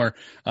in one more.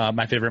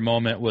 My favorite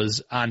moment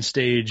was on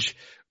stage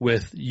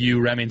with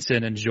you,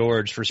 Remington, and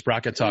George for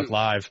Sprocket Talk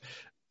Live.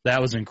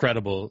 That was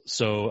incredible.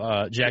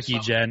 So, Jackie,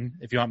 Jen,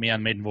 if you want me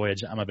on Maiden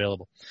Voyage, I'm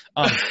available.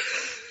 But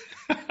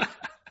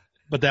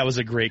that was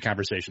a great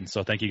conversation.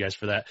 So thank you guys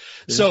for that.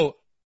 Yeah. So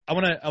I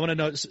want to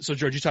know, so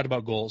George, you talked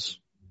about goals.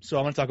 So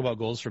I want to talk about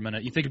goals for a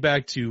minute. You think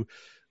back to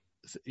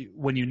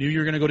when you knew you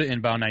were going to go to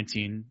Inbound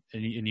 19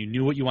 and you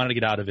knew what you wanted to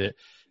get out of it.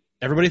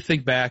 Everybody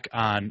think back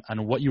on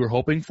what you were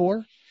hoping for,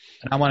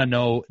 and I want to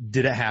know,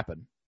 did it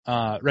happen?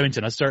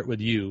 Remington, let's start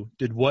with you.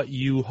 Did what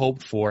you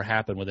hoped for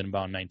happen with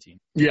Inbound 19?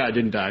 Yeah, I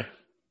didn't die.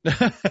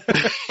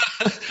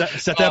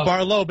 Set that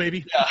bar low,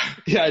 baby.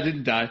 Yeah, I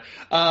didn't die.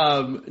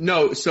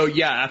 No, so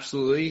yeah,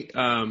 absolutely.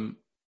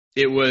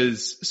 It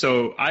was,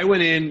 so I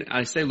went in,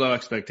 I say low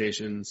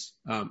expectations.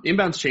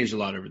 Inbound's changed a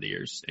lot over the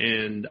years,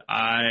 and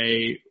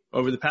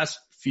over the past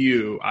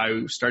few,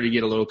 I started to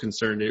get a little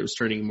concerned that it was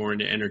turning more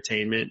into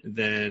entertainment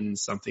than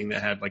something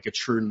that had like a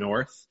true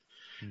north.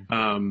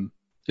 Mm-hmm.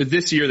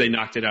 This year they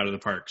knocked it out of the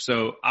park.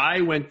 So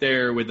I went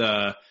there with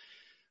I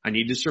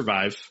need to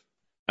survive.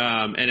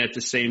 And at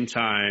the same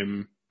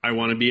time, I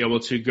want to be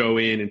able to go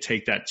in and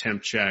take that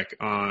temp check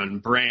on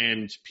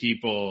brand,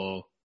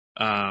 people,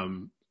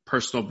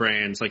 personal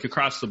brands, like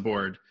across the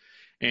board.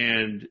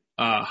 And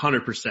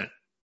 100%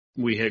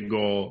 we hit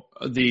goal.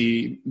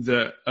 The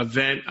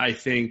event, I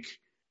think,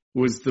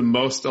 was the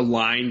most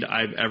aligned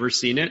I've ever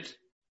seen it,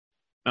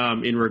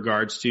 in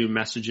regards to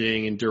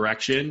messaging and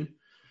direction.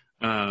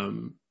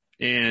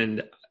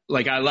 And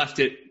like I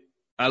left it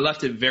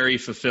very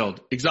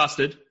fulfilled,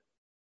 exhausted,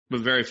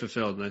 but very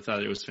fulfilled. And I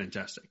thought it was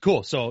fantastic.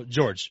 Cool. So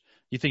George,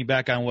 you think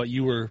back on what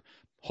you were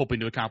hoping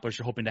to accomplish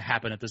or hoping to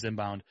happen at this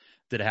Inbound.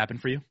 Did it happen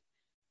for you?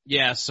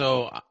 Yeah.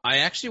 So I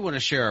actually want to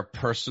share a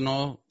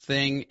personal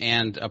thing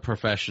and a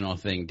professional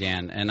thing,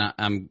 Dan. And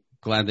I'm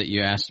glad that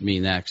you asked me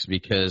next,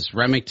 because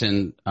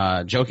Remington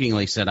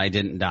jokingly said I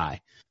didn't die,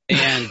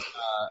 and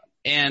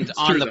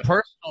on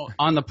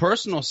the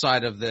personal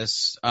side of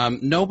this,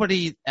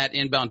 nobody at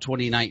Inbound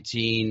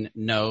 2019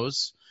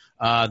 knows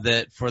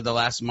that for the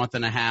last month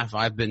and a half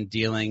I've been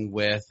dealing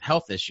with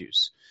health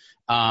issues,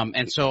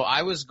 and so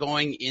I was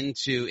going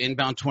into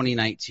Inbound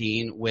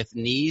 2019 with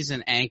knees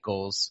and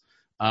ankles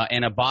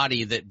and a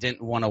body that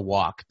didn't want to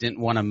walk,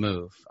 didn't want to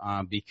move,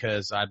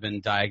 because I've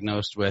been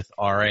diagnosed with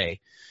RA.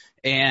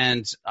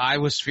 And I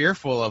was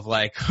fearful of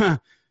like,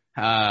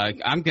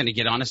 I'm going to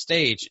get on a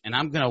stage and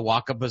I'm going to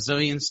walk a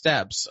bazillion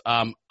steps.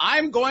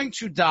 I'm going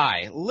to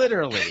die,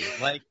 literally.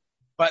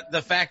 But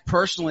the fact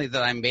personally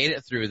that I made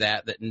it through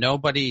that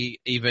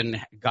nobody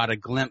even got a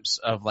glimpse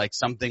of like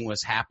something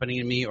was happening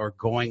to me or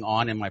going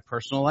on in my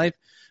personal life,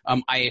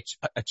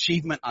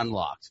 achievement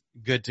unlocked,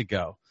 good to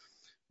go.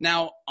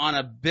 Now, on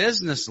a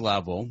business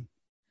level,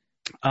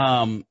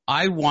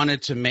 I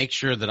wanted to make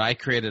sure that I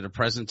created a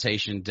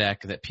presentation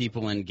deck that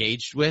people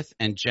engaged with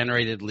and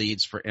generated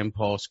leads for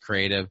Impulse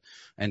Creative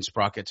and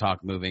Sprocket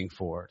Talk moving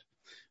forward.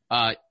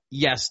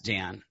 Yes,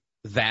 Dan,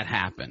 that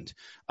happened.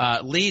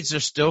 Leads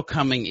are still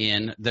coming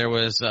in. There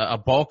was a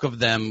bulk of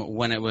them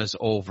when it was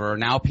over.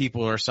 Now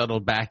people are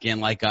settled back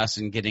in like us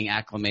and getting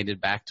acclimated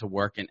back to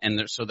work.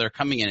 So they're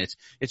coming in.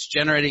 It's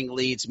generating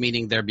leads,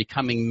 meaning they're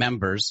becoming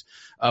members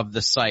of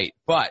the site.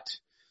 But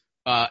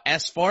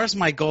as far as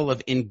my goal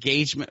of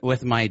engagement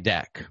with my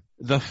deck,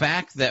 the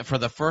fact that for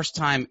the first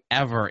time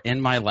ever in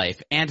my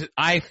life, and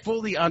I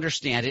fully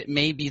understand it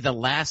may be the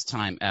last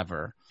time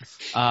ever,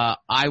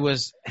 I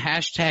was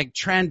hashtag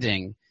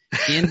trending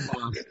in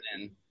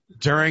Boston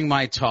during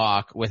my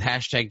talk with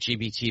hashtag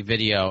GBT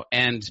video.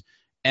 And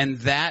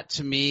that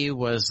to me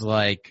was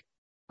like,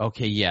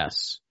 okay,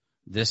 yes,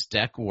 this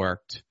deck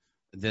worked.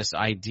 This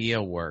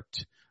idea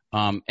worked.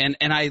 And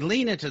I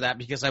lean into that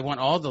because I want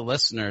all the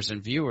listeners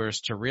and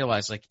viewers to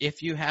realize, like,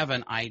 if you have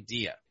an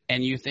idea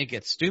and you think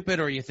it's stupid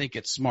or you think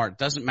it's smart,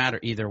 doesn't matter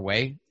either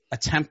way,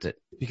 attempt it,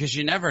 because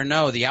you never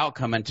know the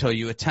outcome until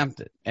you attempt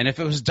it. And if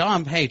it was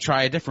dumb, hey,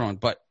 try a different one.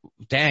 But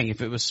dang,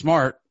 if it was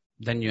smart,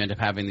 then you end up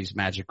having these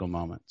magical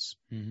moments.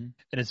 Mm-hmm.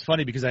 And it's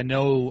funny because I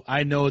know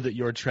that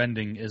your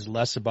trending is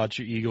less about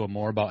your ego and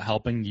more about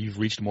helping. You've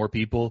reached more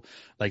people.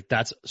 Like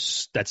that's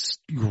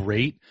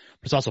great.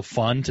 But it's also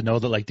fun to know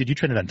that, like, dude, you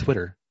trended on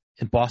Twitter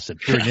in Boston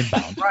during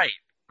Inbound.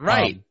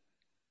 Right.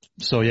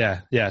 So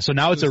yeah. So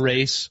now it's a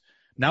race.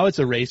 Now it's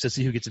a race to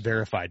see who gets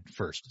verified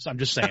first. So I'm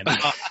just saying.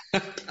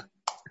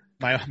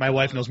 My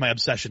wife knows my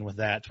obsession with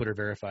that, Twitter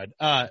verified.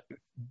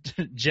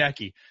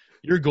 Jackie,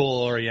 you're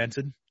goal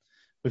oriented.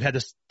 We've had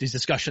these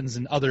discussions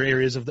in other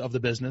areas of the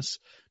business.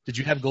 Did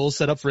you have goals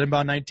set up for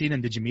Inbound 19,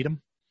 and did you meet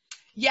them?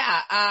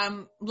 Yeah.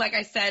 Like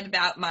I said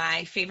about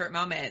my favorite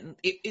moment,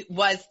 it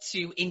was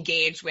to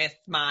engage with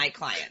my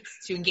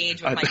clients, to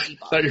engage with my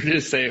people. I thought you were going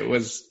to say it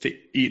was to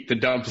eat the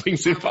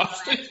dumplings in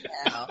Boston.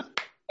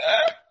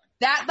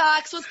 That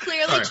box was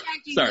clearly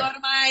checked. You can go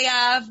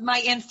to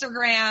my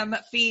Instagram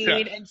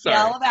feed and see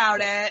all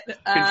about it.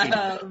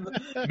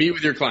 Meet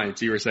with your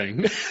clients, you were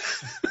saying.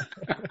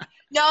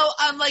 No,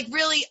 I've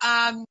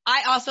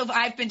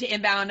been to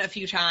Inbound a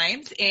few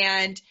times,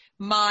 and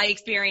my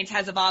experience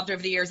has evolved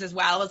over the years as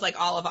well as like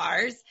all of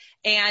ours.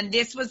 And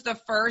this was the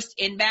first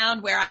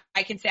Inbound where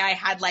I can say I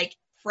had like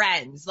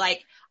friends.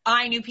 Like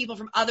I knew people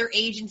from other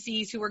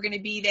agencies who were going to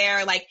be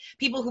there, like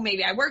people who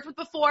maybe I worked with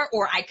before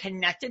or I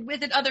connected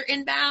with at other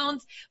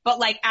Inbounds, but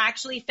like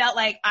actually felt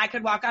like I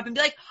could walk up and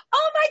be like,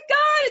 oh my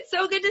God, it's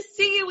so good to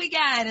see you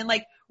again. And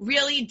like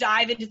really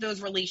dive into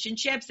those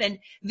relationships. And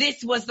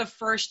this was the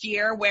first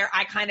year where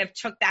I kind of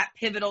took that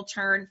pivotal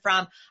turn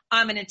from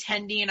I'm an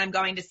attendee and I'm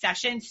going to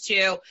sessions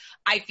to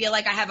I feel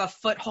like I have a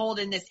foothold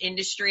in this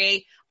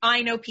industry.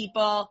 I know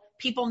people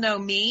know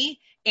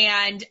me.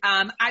 And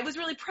I was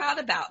really proud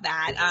about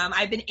that.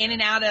 I've been in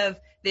and out of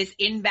this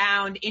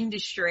Inbound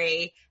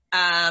industry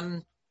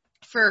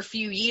for a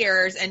few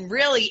years and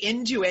really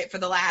into it for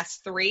the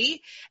last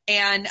 3.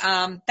 And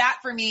that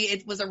for me,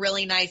 it was a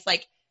really nice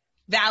like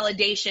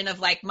validation of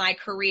like my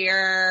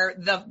career,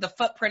 the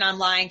footprint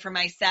online for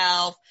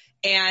myself,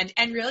 and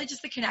really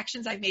just the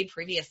connections I've made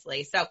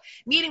previously. So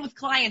meeting with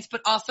clients, but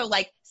also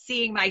like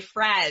seeing my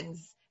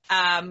friends.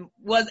 And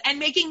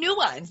making new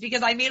ones,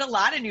 because I made a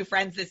lot of new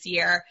friends this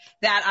year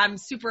that I'm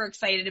super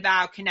excited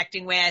about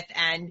connecting with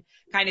and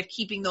kind of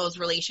keeping those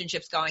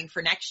relationships going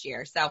for next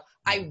year. So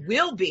I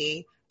will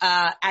be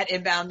at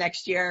Inbound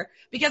next year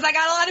because I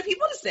got a lot of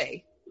people to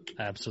see.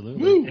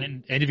 Absolutely.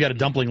 And you've got a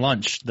dumpling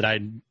lunch that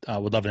I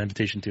would love an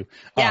invitation to.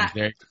 Yeah.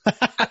 Okay.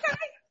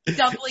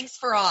 Dumplings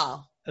for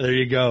all. There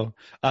you go.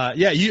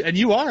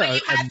 You are.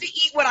 But you have to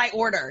eat what I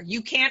order.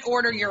 You can't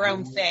order your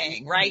own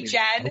thing, right,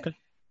 Jen? Okay.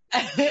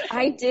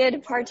 I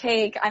did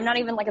partake. I'm not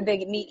even like a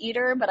big meat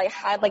eater, but I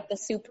had like the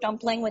soup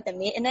dumpling with the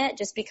meat in it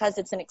just because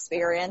it's an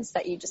experience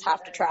that you just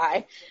have to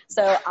try.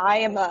 So I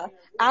am a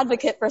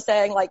advocate for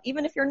saying like,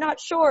 even if you're not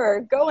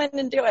sure, go in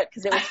and do it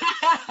because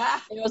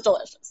it was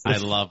delicious. I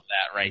love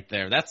that right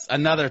there. That's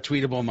another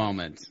tweetable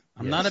moment.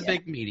 I'm not a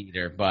big meat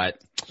eater,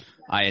 but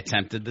I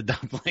attempted the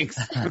dumplings.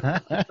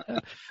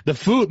 The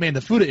food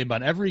at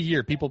Inbound, every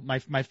year,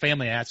 my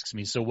family asks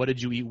me, so what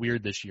did you eat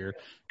weird this year?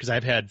 Because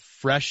I've had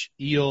fresh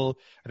eel,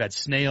 I've had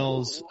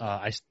snails,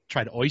 I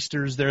tried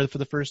oysters there for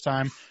the first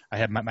time. I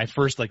had my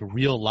first like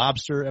real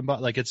lobster, and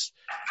like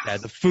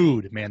the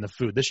food.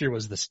 This year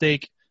was the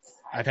steak.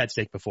 I've had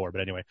steak before,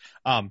 but anyway,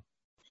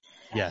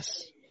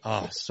 yes.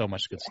 Oh, so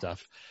much good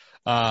stuff.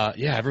 So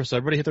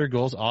everybody hit their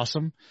goals.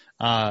 Awesome.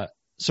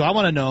 So I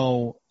want to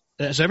know.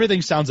 So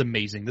everything sounds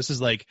amazing. This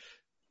is like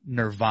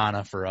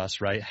nirvana for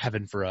us, right?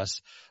 Heaven for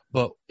us.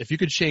 But if you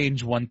could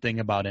change one thing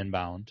about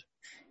Inbound,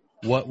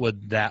 what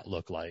would that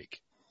look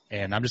like?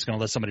 And I'm just going to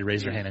let somebody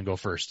raise their hand and go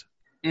first.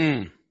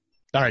 All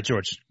right,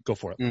 George, go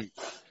for it.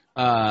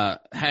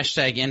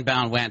 Hashtag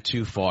Inbound went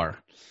too far.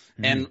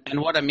 And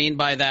what I mean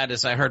by that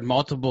is I heard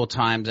multiple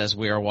times as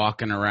we were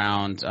walking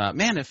around,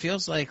 man, it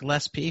feels like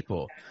less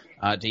people.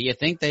 Do you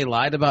think they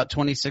lied about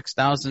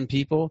 26,000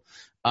 people?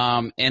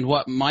 And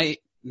what might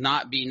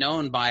not be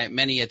known by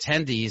many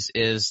attendees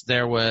is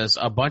there was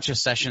a bunch of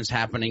sessions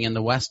happening in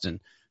the Westin.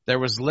 There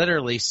was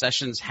literally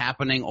sessions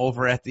happening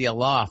over at the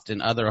Aloft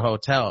in other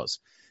hotels.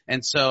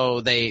 And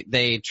so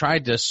they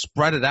tried to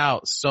spread it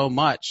out so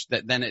much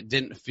that then it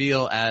didn't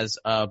feel as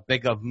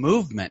big of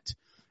movement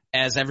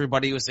as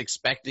everybody was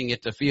expecting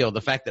it to feel. The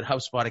fact that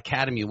HubSpot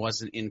Academy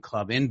wasn't in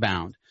Club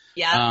Inbound.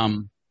 Yeah.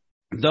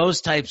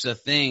 those types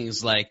of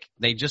things, like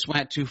they just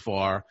went too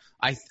far.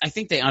 I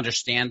think they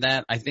understand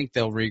that. I think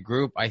they'll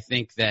regroup. I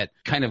think that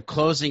kind of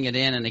closing it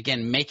in and,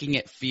 again, making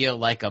it feel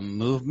like a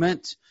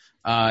movement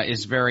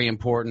is very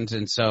important.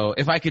 And so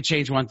if I could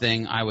change one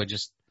thing, I would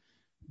just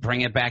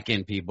bring it back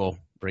in, people.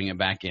 Bring it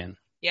back in.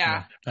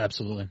 Yeah.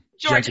 Absolutely.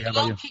 George,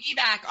 I'll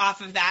piggyback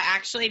off of that,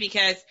 actually,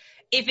 because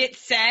if it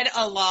said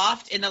a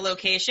loft in the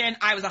location,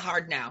 I was a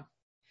hard no.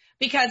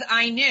 Because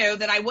I knew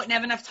that I wouldn't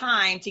have enough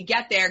time to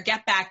get there,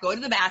 get back, go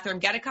to the bathroom,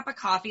 get a cup of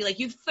coffee. Like,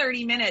 you have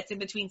 30 minutes in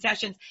between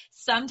sessions,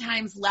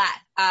 sometimes less.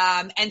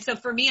 And so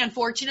for me,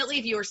 unfortunately,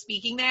 if you were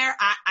speaking there,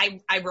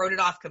 I wrote it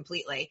off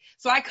completely.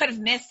 So I could have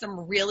missed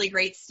some really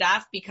great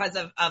stuff because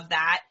of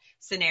that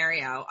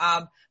scenario.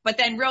 But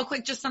then real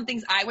quick, just some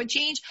things I would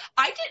change.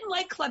 I didn't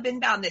like Club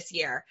Inbound this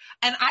year.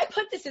 And I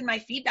put this in my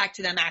feedback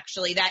to them,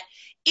 actually, that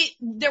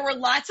there were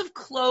lots of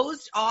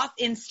closed off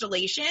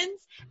installations,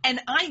 and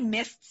I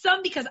missed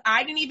some because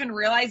I didn't even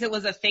realize it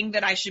was a thing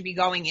that I should be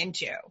going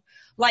into.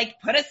 Like,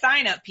 put a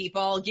sign up,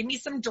 people. Give me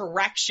some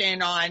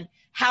direction on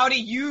how to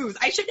use.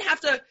 I shouldn't have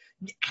to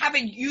have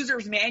a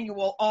user's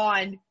manual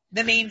on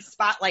the main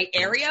spotlight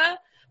area.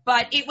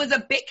 But it was a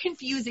bit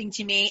confusing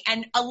to me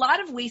and a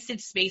lot of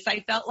wasted space, I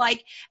felt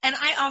like. And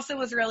I also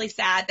was really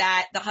sad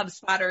that the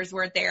HubSpotters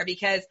weren't there,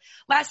 because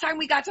last time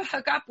we got to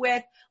hook up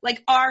with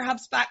like our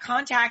HubSpot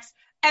contacts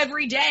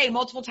every day,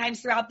 multiple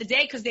times throughout the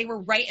day, because they were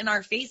right in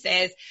our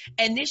faces.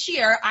 And this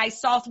year I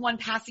saw one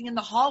passing in the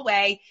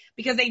hallway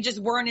because they just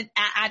weren't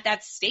at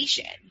that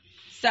station.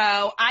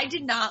 So I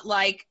did not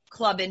like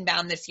Club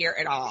Inbound this year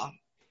at all.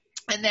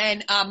 And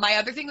then my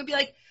other thing would be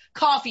like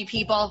coffee,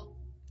 people.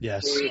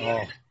 Yes.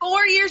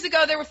 4 years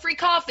ago, there was free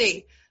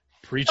coffee.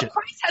 Preach it. The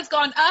price has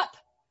gone up.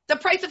 The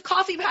price of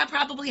coffee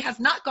probably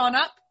has not gone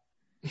up.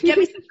 Get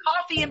me some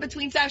coffee in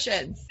between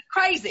sessions.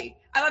 Crazy.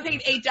 I'm going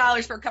to pay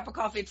 $8 for a cup of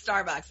coffee at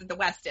Starbucks at the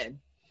Westin.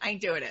 I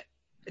ain't doing it.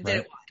 I did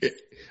it once.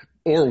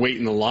 Or wait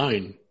in the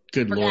line.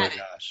 Good Lord.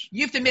 Gosh.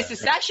 You have to miss a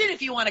session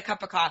if you want a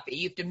cup of coffee.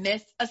 You have to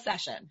miss a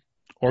session.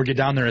 Or get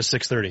down there at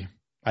 6:30.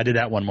 I did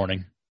that one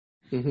morning.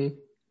 Mm-hmm.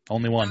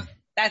 Only one.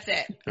 That's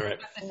it. All right.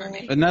 That's it for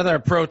me. Another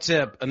pro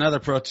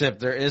tip,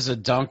 there is a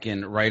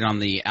Dunkin' right on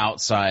the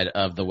outside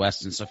of the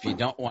Westin. So if you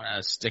don't want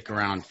to stick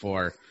around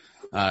for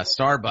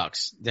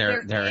Starbucks,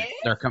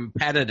 their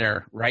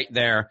competitor right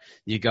there,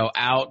 you go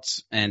out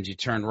and you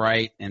turn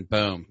right and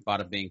boom,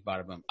 bada bing,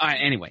 bada boom. All right,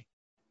 anyway.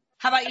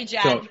 How about you,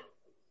 Jen? So,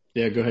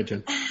 yeah, go ahead,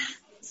 Jen.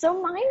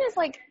 So mine is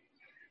like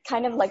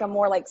kind of like a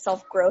more like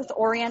self-growth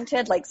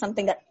oriented, like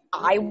something that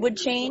I would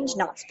change,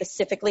 not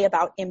specifically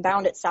about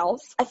Inbound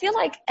itself. I feel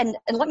like, and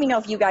let me know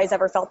if you guys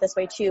ever felt this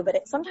way too,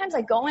 but sometimes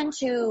I go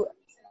into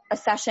a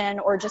session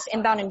or just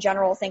Inbound in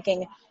general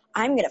thinking,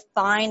 I'm going to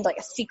find like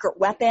a secret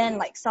weapon,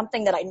 like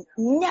something that I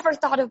never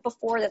thought of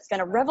before that's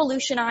going to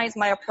revolutionize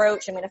my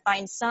approach. I'm going to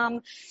find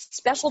some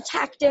special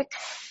tactic.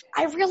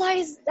 I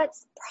realize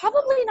that's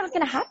probably not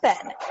going to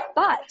happen,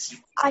 but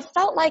I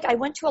felt like I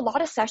went to a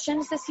lot of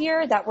sessions this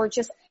year that were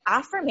just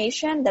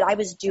affirmation that I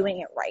was doing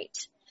it right.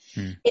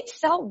 It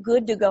felt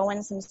good to go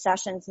in some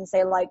sessions and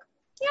say like,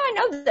 yeah, I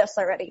know this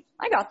already.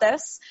 I got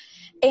this.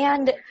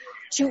 And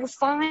to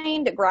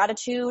find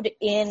gratitude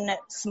in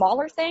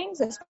smaller things,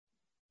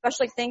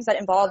 especially things that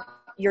involve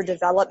your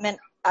development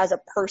as a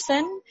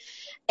person.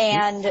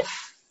 And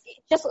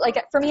just like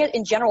for me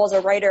in general as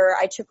a writer,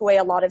 I took away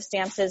a lot of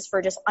stances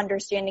for just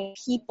understanding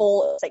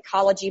people,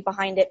 psychology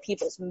behind it,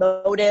 people's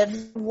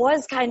motives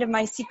was kind of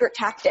my secret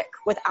tactic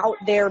without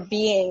there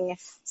being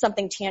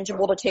something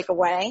tangible to take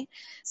away.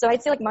 So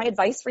I'd say like my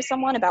advice for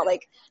someone about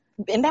like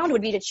Inbound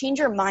would be to change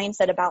your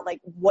mindset about like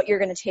what you're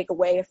going to take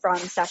away from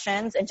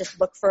sessions and just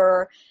look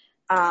for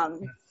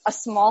a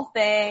small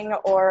thing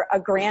or a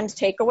grand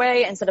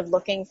takeaway instead of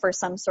looking for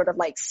some sort of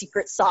like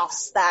secret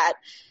sauce that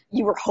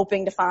you were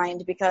hoping to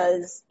find,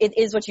 because it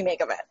is what you make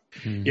of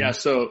it. Mm-hmm. Yeah.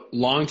 So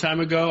long time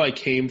ago, I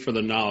came for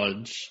the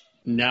knowledge.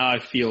 Now I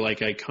feel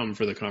like I come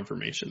for the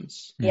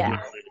confirmations. Yeah. I'm not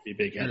ready to be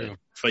big-headed.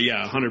 But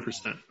yeah,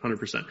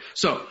 100%.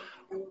 So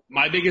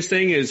my biggest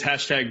thing is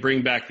hashtag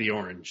bring back the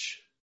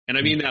orange. And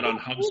I mean that on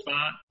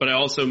HubSpot, but I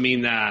also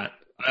mean that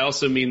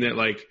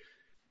like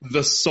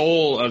the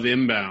soul of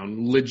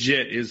Inbound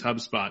legit is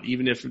HubSpot,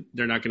 even if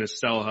they're not going to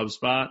sell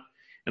HubSpot.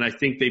 And I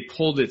think they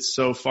pulled it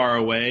so far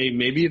away.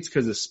 Maybe it's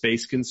because of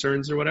space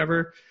concerns or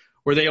whatever,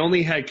 where they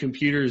only had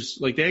computers,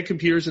 like they had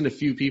computers and a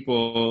few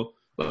people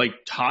like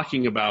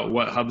talking about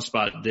what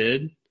HubSpot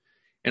did.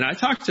 And I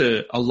talked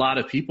to a lot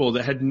of people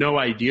that had no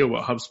idea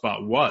what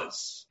HubSpot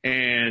was.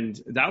 And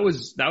that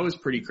was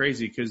pretty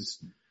crazy because,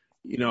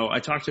 you know, I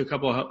talked to a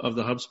couple of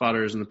the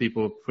HubSpotters and the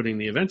people putting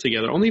the event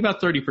together. Only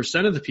about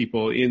 30% of the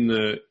people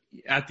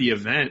at the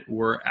event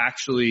were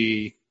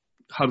actually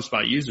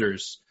HubSpot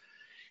users.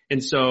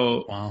 And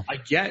so wow.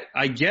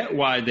 I get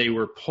why they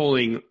were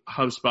pulling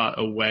HubSpot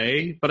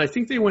away, but I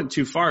think they went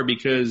too far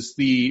because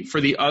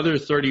for the other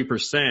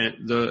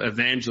 30%, the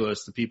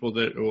evangelists, the people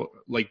that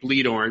like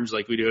bleed orange,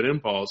 like we do at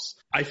Impulse,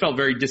 I felt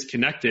very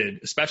disconnected,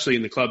 especially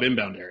in the Club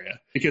Inbound area,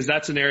 because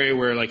that's an area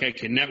where like I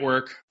can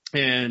network.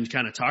 and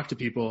kind of talk to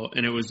people.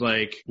 And it was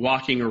like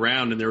walking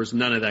around and there was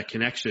none of that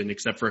connection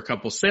except for a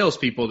couple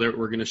salespeople that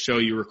were going to show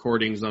you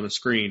recordings on a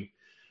screen.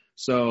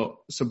 So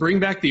bring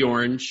back the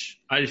orange.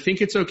 I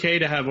think it's okay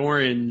to have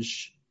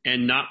orange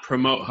and not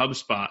promote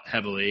HubSpot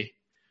heavily,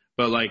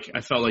 but like,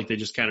 I felt like they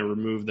just kind of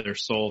removed their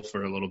soul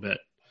for a little bit.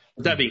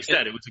 With that being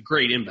said, it was a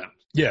great inbound.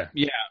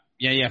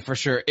 Yeah, for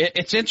sure.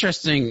 It's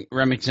interesting,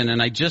 Remington,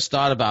 and I just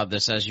thought about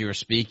this as you were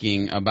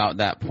speaking about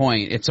that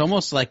point. It's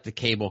almost like the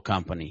cable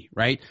company,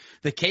 right?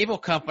 The cable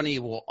company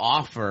will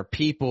offer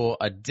people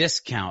a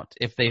discount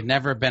if they've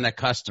never been a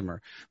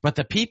customer. But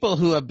the people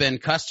who have been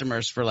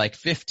customers for like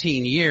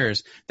 15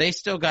 years, they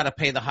still got to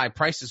pay the high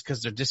prices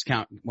because their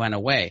discount went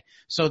away.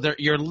 So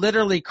you're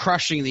literally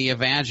crushing the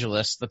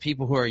evangelists, the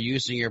people who are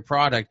using your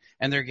product,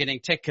 and they're getting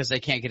ticked because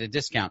they can't get a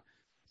discount.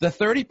 The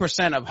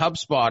 30% of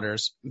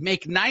HubSpotters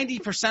make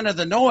 90% of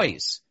the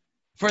noise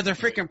for their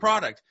freaking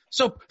product.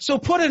 So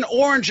put an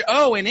orange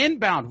O in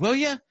inbound, will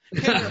you?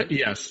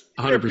 Yes,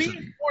 100%. There be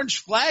an orange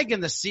flag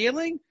in the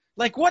ceiling?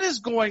 Like, what is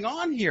going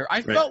on here?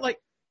 I felt like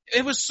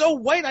it was so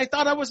white, I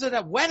thought I was at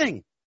a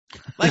wedding.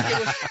 Like,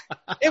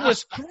 it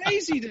was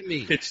crazy to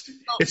me.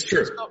 It's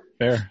true.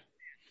 Fair.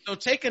 So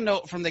take a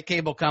note from the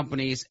cable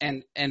companies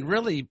and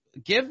really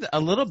give a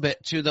little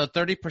bit to the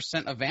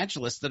 30%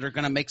 evangelists that are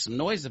going to make some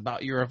noise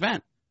about your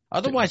event.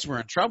 Otherwise, we're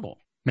in trouble.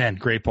 Man,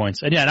 great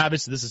points. And yeah, and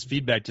obviously this is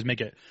feedback to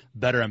make it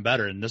better and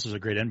better, and this was a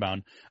great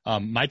inbound.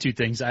 My two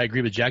things, I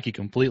agree with Jackie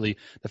completely.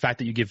 The fact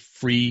that you give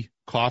free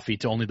coffee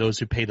to only those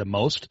who pay the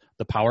most,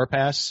 the Power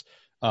Pass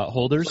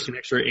holders. It's like an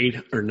extra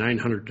 $800 or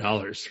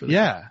 $900 for them.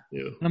 Yeah.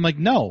 And I'm like,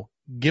 no,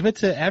 give it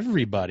to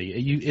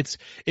everybody.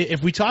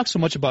 If we talk so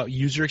much about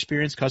user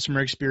experience, customer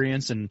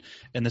experience, and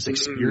this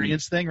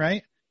experience thing,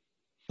 right?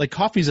 Like,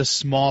 coffee is a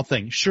small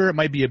thing. Sure, it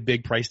might be a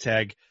big price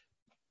tag,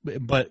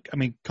 but I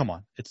mean, come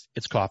on,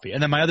 it's coffee.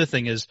 And then my other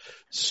thing is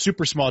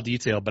super small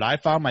detail, but I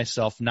found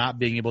myself not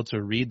being able to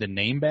read the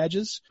name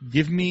badges.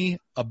 Give me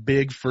a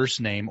big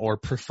first name or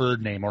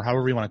preferred name or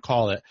however you want to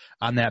call it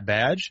on that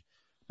badge,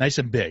 nice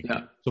and big.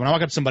 Yeah. So when I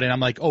walk up to somebody and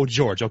I'm like, oh,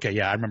 George, okay,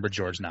 yeah, I remember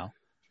George now.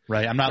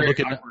 Right? I'm not very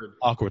looking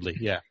awkwardly.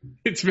 Yeah.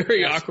 It's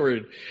very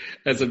awkward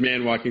as a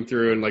man walking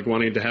through and like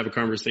wanting to have a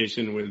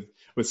conversation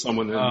with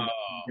someone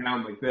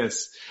down like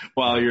this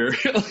while you're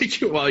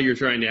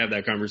trying to have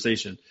that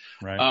conversation.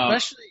 Right.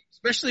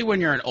 Especially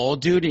when you're an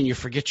old dude and you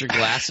forget your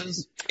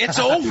glasses. It's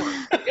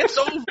over. It's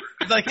over.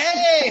 It's like,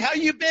 hey, how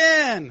you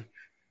been?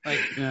 Like,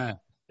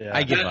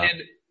 I give up.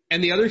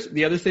 And the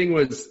other thing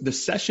was the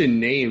session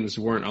names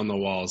weren't on the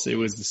walls. It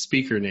was the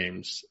speaker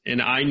names.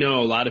 And I know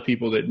a lot of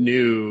people that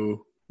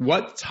knew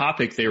what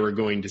topic they were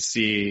going to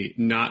see,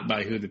 not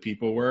by who the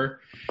people were.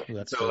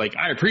 So like,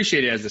 I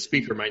appreciate it as a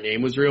speaker. My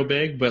name was real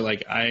big, but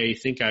like, I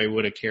think I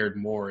would have cared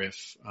more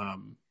if,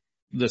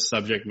 the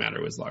subject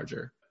matter was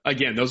larger.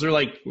 Again, those are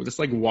like, just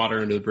like water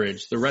under the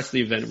bridge. The rest of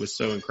the event was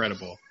so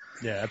incredible.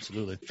 Yeah,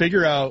 absolutely.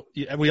 Figure out,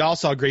 we all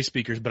saw great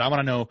speakers, but I want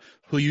to know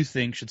who you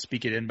think should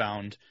speak at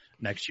Inbound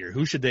next year.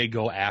 Who should they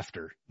go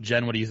after?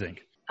 Jen, what do you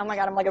think? Oh my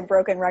God, I'm like a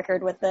broken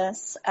record with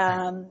this.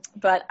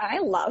 But I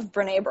love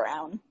Brene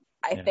Brown.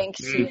 I think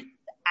she is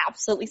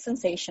absolutely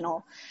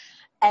sensational.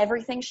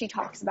 Everything she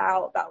talks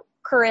about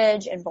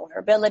courage and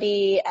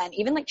vulnerability and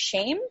even like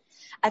shame,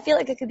 I feel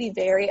like it could be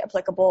very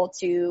applicable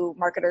to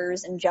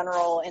marketers in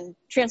general and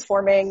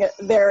transforming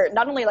their,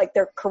 not only like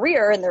their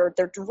career and their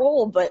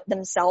role, but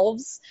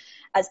themselves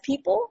as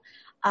people.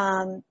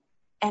 And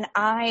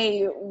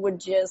I would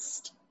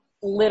just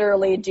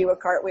literally do a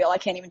cartwheel. I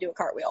can't even do a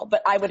cartwheel,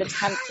 but I would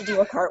attempt to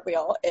do a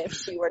cartwheel if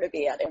she were to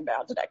be at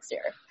Inbound next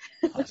year.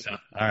 Awesome.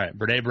 All right.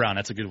 Brene Brown.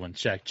 That's a good one.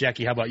 Check.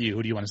 Jackie, how about you?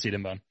 Who do you want to see at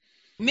Inbound?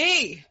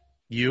 Me.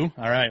 You?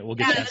 All right. We'll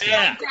get that.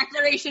 Yeah.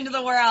 Declaration to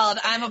the world.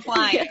 I'm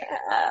applying.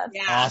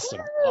 Yeah. Awesome.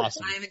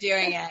 I'm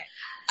doing it.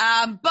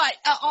 But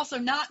also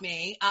not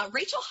me.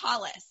 Rachel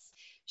Hollis.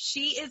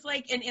 She is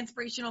like an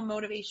inspirational,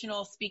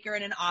 motivational speaker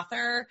and an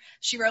author.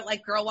 She wrote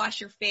like Girl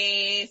Wash Your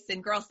Face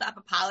and Girl Stop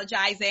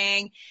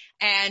Apologizing.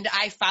 And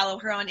I follow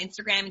her on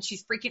Instagram and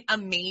she's freaking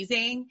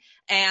amazing.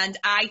 And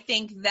I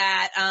think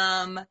that,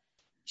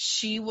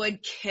 she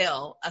would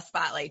kill a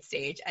spotlight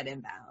stage at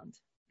Inbound.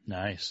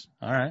 Nice.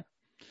 All right.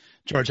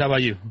 George, how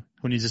about you?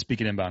 Who needs to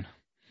speak at Inbound?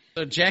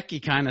 So Jackie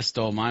kind of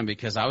stole mine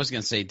because I was going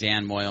to say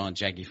Dan Moyle and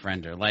Jackie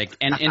Frender. Like,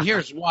 and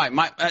here's why.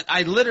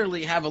 I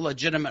literally have a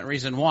legitimate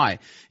reason why.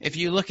 If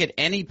you look at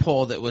any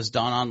poll that was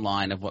done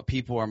online of what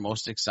people are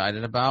most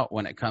excited about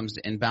when it comes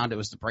to Inbound, it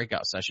was the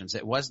breakout sessions.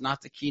 It was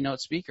not the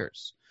keynote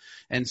speakers.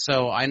 And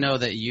so I know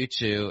that you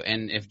two,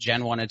 and if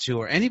Jen wanted to,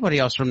 or anybody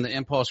else from the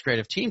Impulse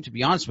Creative team, to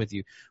be honest with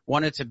you,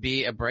 wanted to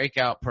be a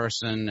breakout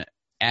person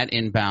at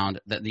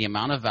Inbound, that the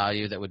amount of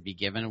value that would be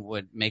given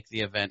would make the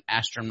event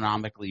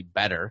astronomically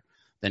better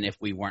than if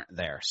we weren't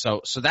there.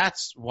 So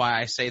that's why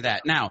I say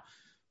that. Now,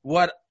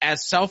 what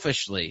as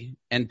selfishly,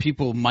 and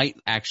people might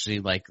actually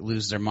like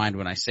lose their mind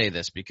when I say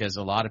this, because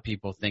a lot of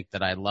people think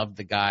that I loved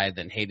the guy,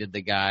 then hated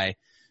the guy,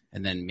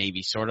 and then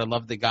maybe sort of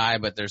loved the guy,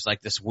 but there's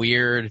like this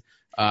weird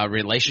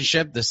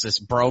relationship, this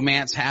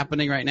bromance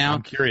happening right now.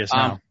 I'm curious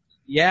now.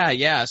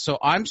 Yeah. So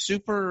I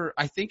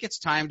think it's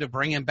time to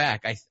bring him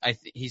back.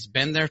 He's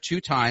been there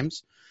 2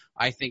 times.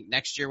 I think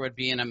next year would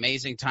be an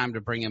amazing time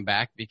to bring him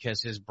back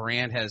because his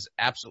brand has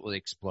absolutely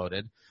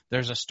exploded.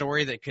 There's a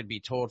story that could be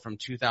told from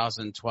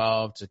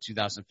 2012 to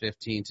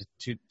 2015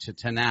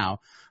 to now.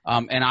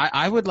 And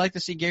I would like to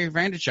see Gary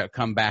Vaynerchuk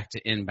come back to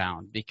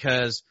Inbound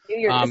because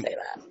you're going to say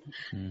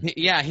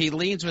that. He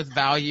leads with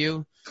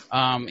value.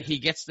 He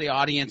gets the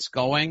audience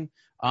going.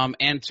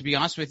 And to be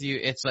honest with you,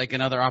 it's like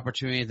another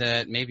opportunity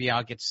that maybe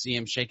I'll get to see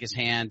him, shake his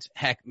hand.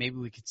 Heck, maybe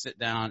we could sit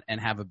down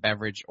and have a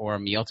beverage or a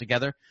meal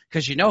together.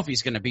 Because if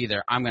he's going to be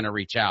there, I'm going to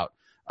reach out.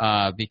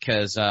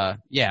 Because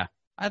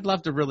I'd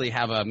love to really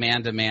have a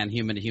man-to-man,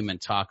 human-to-human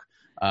talk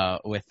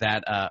with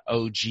that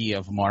OG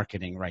of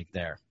marketing right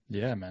there.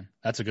 Yeah, man.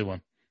 That's a good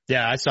one.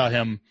 Yeah, I saw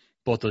him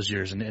both those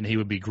years, and he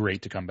would be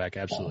great to come back,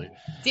 absolutely.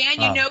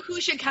 Dan, you know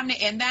who should come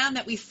to Inbound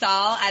that we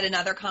saw at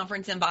another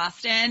conference in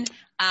Boston?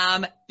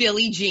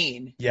 Billie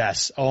Jean.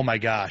 Yes. Oh, my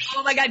gosh.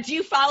 Oh, my God. Do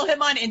you follow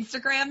him on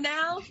Instagram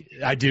now?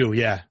 I do,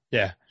 yeah.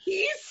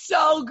 He's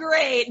so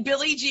great.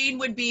 Billie Jean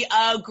would be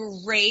a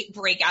great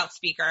breakout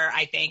speaker,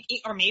 I think,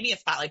 or maybe a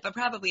spotlight, but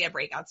probably a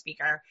breakout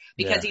speaker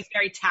because he's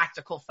very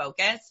tactical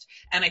focused.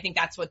 And I think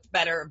that's what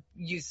better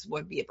use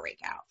would be a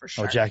breakout for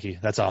sure. Oh, Jackie,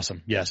 that's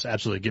awesome. Yes,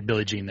 absolutely. Get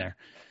Billie Jean there.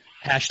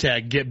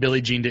 # get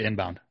Billie Jean to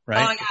Inbound,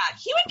 right? Oh, my God.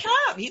 He would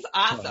come. He's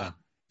awesome.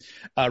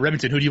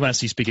 Remington, who do you want to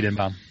see speak at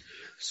Inbound?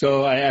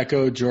 So I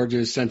echo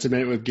George's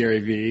sentiment with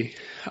Gary Vee.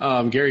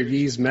 Gary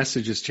Vee's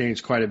message has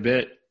changed quite a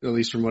bit, at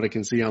least from what I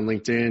can see on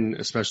LinkedIn,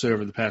 especially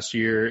over the past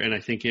year. And I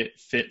think it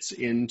fits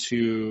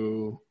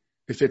into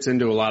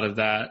a lot of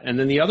that. And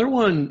then the other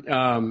one,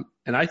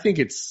 and I think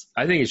it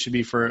should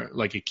be for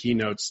like a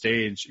keynote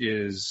stage,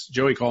 is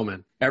Joey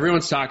Coleman.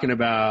 Everyone's talking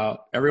about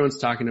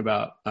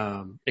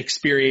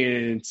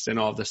experience and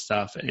all this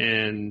stuff.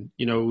 And,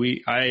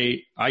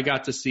 I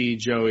got to see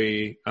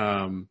Joey,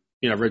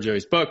 I've read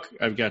Joey's book.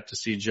 I've got to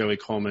see Joey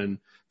Coleman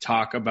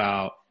talk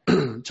about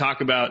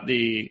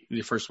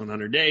the first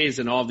 100 days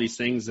and all these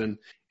things. And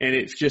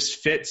it just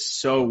fits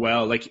so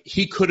well. Like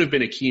he could have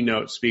been a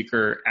keynote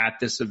speaker at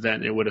this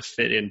event. It would have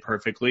fit in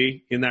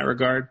perfectly in that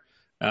regard.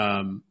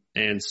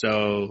 And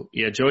so,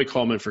 Joey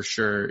Coleman for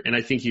sure. And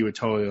I think he would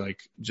totally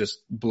just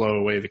blow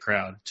away the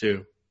crowd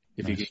too,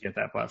 if he could get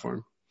that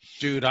platform.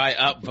 Dude, I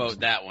upvote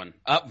that one.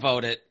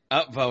 Upvote it.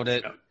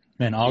 Yeah.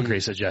 Man, all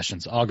great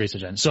suggestions. So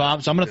I'm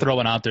going to throw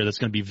one out there that's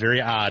going to be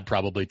very odd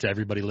probably to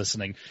everybody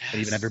listening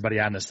and even everybody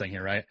on this thing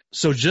here, right?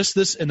 So just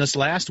in this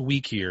last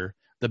week here,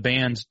 the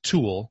band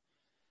Tool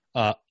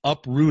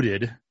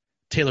uprooted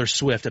Taylor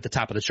Swift at the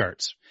top of the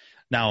charts.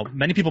 Now,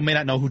 many people may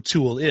not know who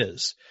Tool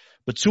is,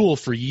 but Tool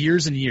for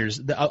years and years,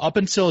 up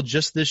until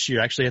just this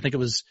year, actually I think it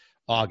was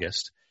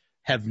August,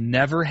 have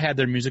never had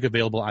their music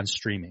available on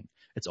streaming.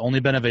 It's only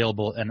been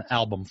available in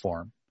album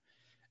form.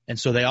 And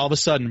so they all of a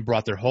sudden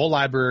brought their whole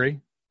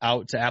library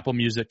out to Apple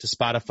Music, to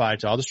Spotify,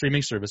 to all the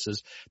streaming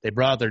services. They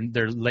brought out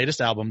their latest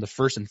album, the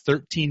first in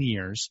 13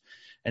 years.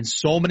 And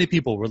so many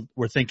people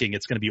were thinking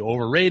it's going to be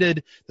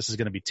overrated. This is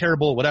going to be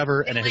terrible,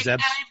 whatever. And I have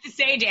to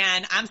say,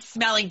 Dan, I'm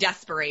smelling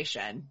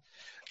desperation.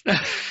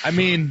 I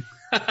mean,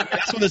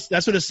 that's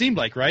what it seemed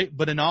like, right?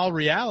 But in all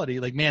reality,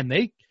 man,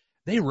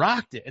 they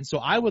rocked it. And so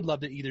I would love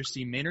to either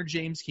see Maynard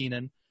James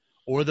Keenan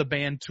or the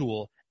band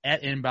Tool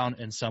at Inbound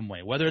in some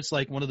way, whether it's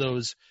like one of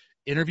those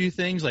interview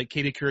things like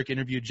Katie Couric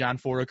interviewed John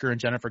Foraker and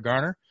Jennifer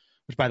Garner,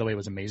 which by the way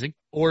was amazing,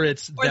 or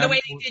the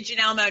way they did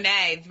Janelle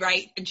Monáe,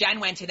 right?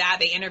 Jen went to that.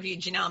 They interviewed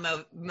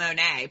Janelle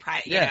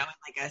Monáe, in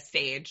like a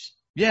stage.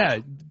 Yeah,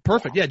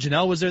 perfect. Yeah,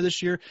 Janelle was there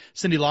this year,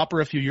 Cyndi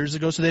Lauper a few years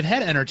ago. So they've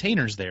had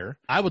entertainers there.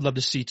 I would love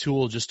to see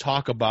Tool just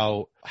talk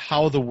about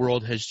how the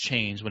world has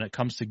changed when it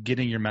comes to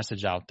getting your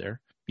message out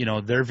there.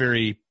 They're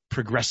very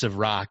progressive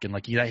rock, and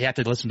you have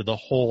to listen to the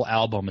whole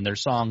album, and their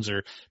songs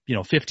are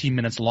 15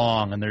 minutes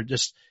long, and they're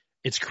just,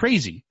 it's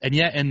crazy. And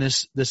yet in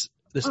this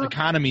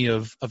economy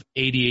of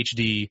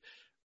ADHD,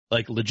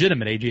 like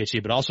legitimate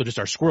ADHD, but also just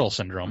our squirrel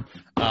syndrome,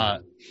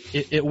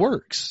 it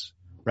works,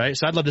 right?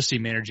 So I'd love to see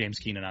Maynard James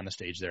Keenan on the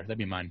stage there. That'd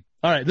be mine.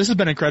 All right, this has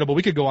been incredible.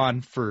 We could go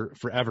on for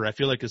forever. I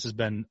feel like this has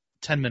been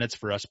 10 minutes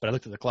for us, but I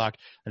looked at the clock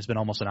and it's been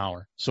almost an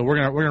hour. So we're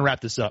gonna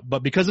wrap this up.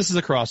 But because this is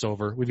a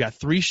crossover, we've got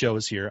 3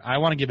 shows here. I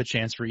want to give a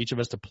chance for each of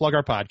us to plug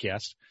our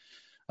podcast.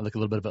 I like a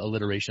little bit of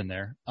alliteration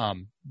there.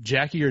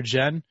 Jackie or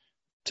Jen,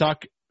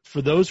 talk.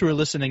 For those who are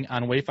listening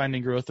on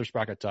Wayfinding Growth or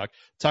Sprocket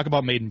talk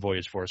about Maiden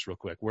Voyage for us real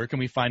quick. Where can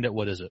we find it?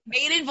 What is it?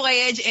 Maiden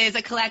Voyage is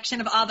a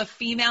collection of all the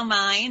female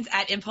minds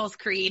at Impulse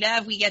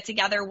Creative. We get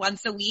together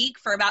once a week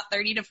for about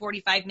 30 to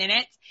 45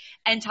 minutes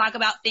and talk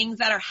about things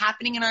that are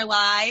happening in our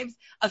lives,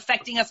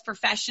 affecting us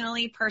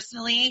professionally,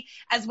 personally,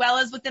 as well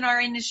as within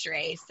our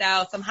industry.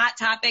 So some hot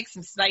topics,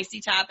 some spicy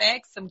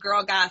topics, some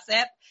girl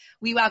gossip.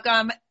 We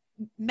welcome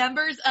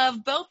members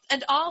of both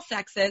and all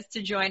sexes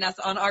to join us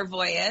on our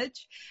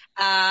voyage.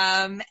 We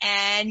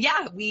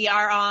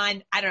are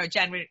on, I don't know,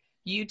 Jen,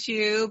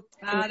 YouTube.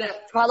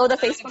 Follow the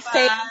Facebook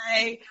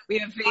page. We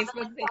have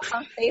Facebook.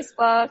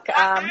 Facebook.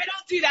 I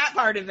don't do that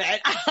part of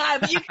it.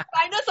 You can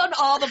find us on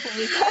all the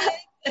places.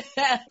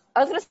 I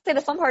was going to say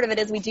the fun part of it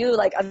is we do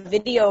like a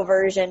video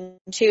version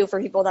too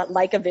for people that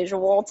like a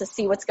visual to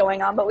see what's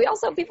going on. But we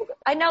also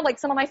I know like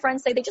some of my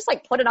friends say they just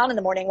like put it on in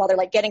the morning while they're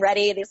like getting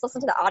ready. They just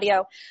listen to the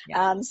audio.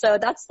 Yeah. So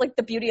that's like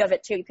the beauty of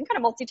it too. You can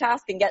kind of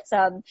multitask and get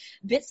some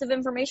bits of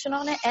information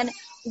on it. And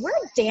we're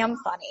damn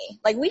funny.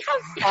 Like we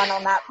have fun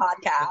on that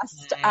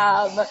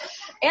podcast.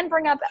 And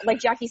bring up, like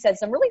Jackie said,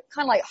 some really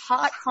kind of like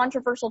hot,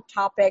 controversial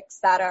topics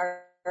that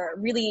are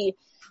really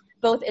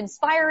both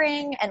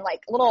inspiring and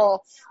like a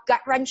little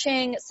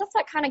gut-wrenching, stuff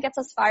that kind of gets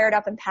us fired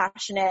up and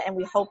passionate, and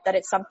we hope that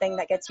it's something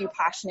that gets you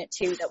passionate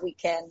too, that we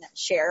can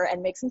share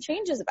and make some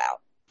changes about.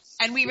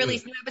 And we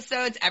release new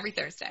episodes every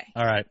Thursday.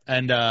 All right.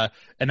 And not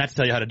to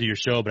tell you how to do your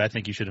show, but I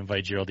think you should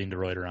invite Geraldine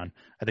DeReuter on.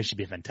 I think she'd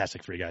be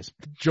fantastic for you guys.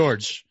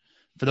 George,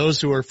 for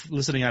those who are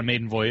listening on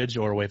Maiden Voyage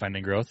or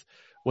Wayfinding Growth,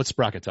 what's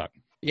Sprocket Talk?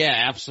 Yeah,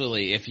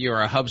 absolutely. If you're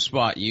a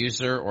HubSpot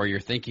user or you're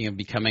thinking of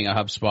becoming a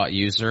HubSpot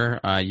user,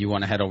 you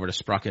want to head over to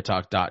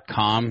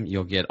sprockettalk.com.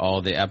 You'll get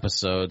all the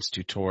episodes,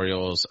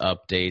 tutorials,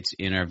 updates,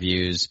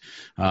 interviews,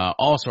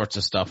 all sorts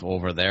of stuff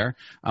over there.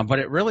 But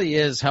it really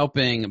is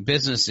helping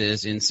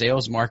businesses in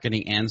sales,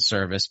 marketing, and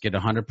service get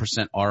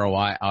 100%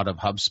 ROI out of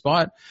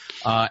HubSpot.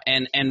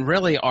 And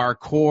really our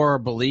core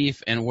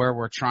belief and where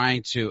we're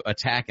trying to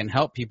attack and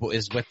help people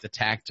is with the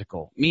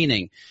tactical.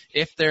 Meaning,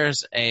 if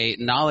there's a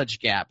knowledge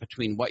gap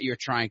between what you're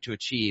trying to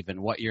achieve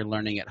and what you're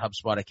learning at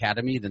HubSpot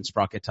Academy, then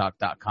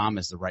SprocketTalk.com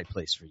is the right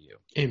place for you.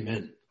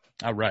 Amen.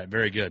 All right,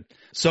 very good.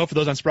 So for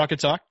those on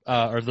Sprocket Talk,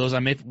 or those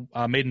on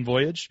Maiden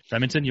Voyage,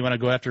 Remington, you want to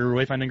go after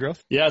Wayfinding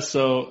Growth? Yeah,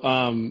 so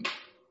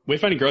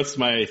Wayfinding Growth is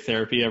my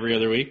therapy every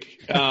other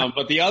week.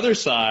 But the other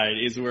side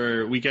is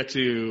where we get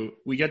to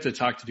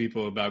talk to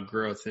people about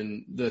growth.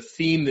 And the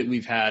theme that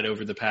we've had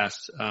over the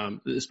past,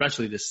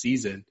 especially this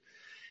season,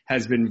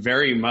 has been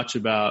very much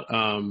about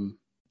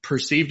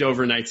perceived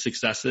overnight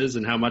successes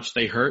and how much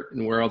they hurt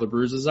and where all the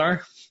bruises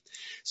are.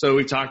 So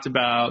we've talked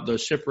about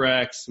those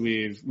shipwrecks.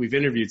 We've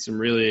interviewed some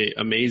really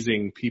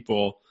amazing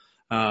people.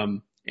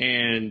 And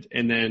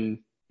then,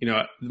 you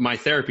know, my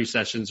therapy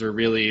sessions are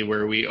really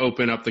where we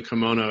open up the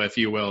kimono, if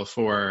you will,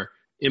 for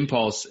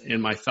impulse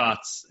and my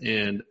thoughts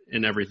and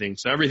everything.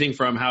 So everything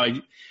from how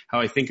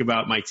I think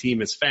about my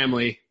team as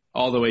family,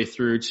 all the way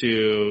through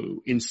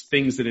to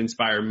things that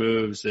inspire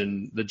moves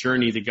and the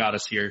journey that got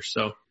us here.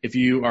 So if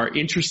you are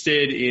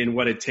interested in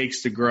what it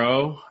takes to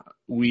grow,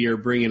 we are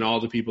bringing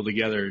all the people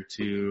together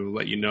to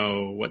let you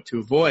know what to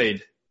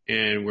avoid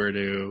and where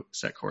to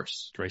set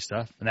course. Great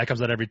stuff. And that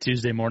comes out every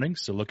Tuesday morning,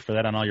 so look for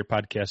that on all your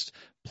podcast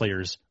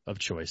players of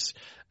choice.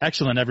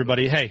 Excellent,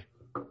 everybody. Hey,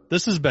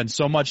 this has been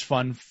so much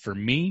fun for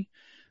me.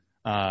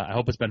 I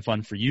hope it's been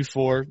fun for you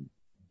four.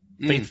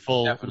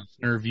 Faithful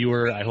listener,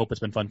 viewer. I hope it's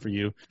been fun for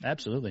you.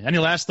 Absolutely. Any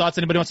last thoughts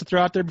anybody wants to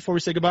throw out there before we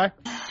say goodbye?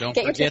 Get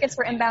your tickets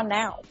for Inbound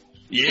now.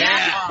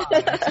 Yeah.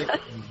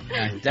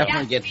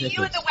 Definitely get see tickets.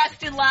 you in the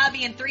Westin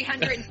lobby in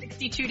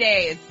 362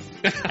 days.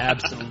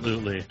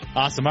 Absolutely.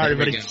 Awesome. All right,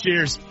 everybody.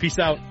 Cheers. Peace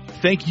out.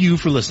 Thank you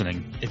for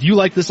listening. If you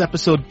like this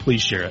episode,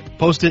 please share it.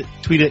 Post it,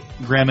 tweet it,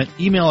 gram it,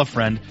 email a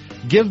friend.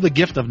 Give the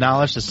gift of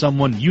knowledge to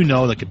someone you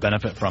know that could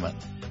benefit from it.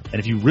 And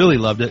if you really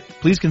loved it,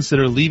 please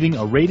consider leaving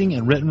a rating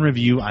and written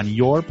review on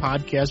your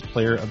podcast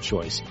player of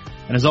choice.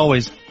 And as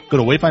always, go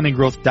to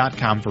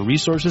wayfindinggrowth.com for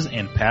resources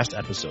and past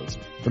episodes.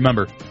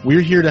 Remember,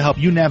 we're here to help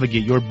you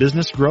navigate your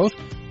business growth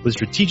with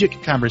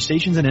strategic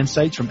conversations and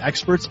insights from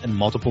experts in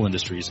multiple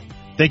industries.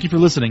 Thank you for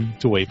listening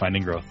to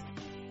Wayfinding Growth.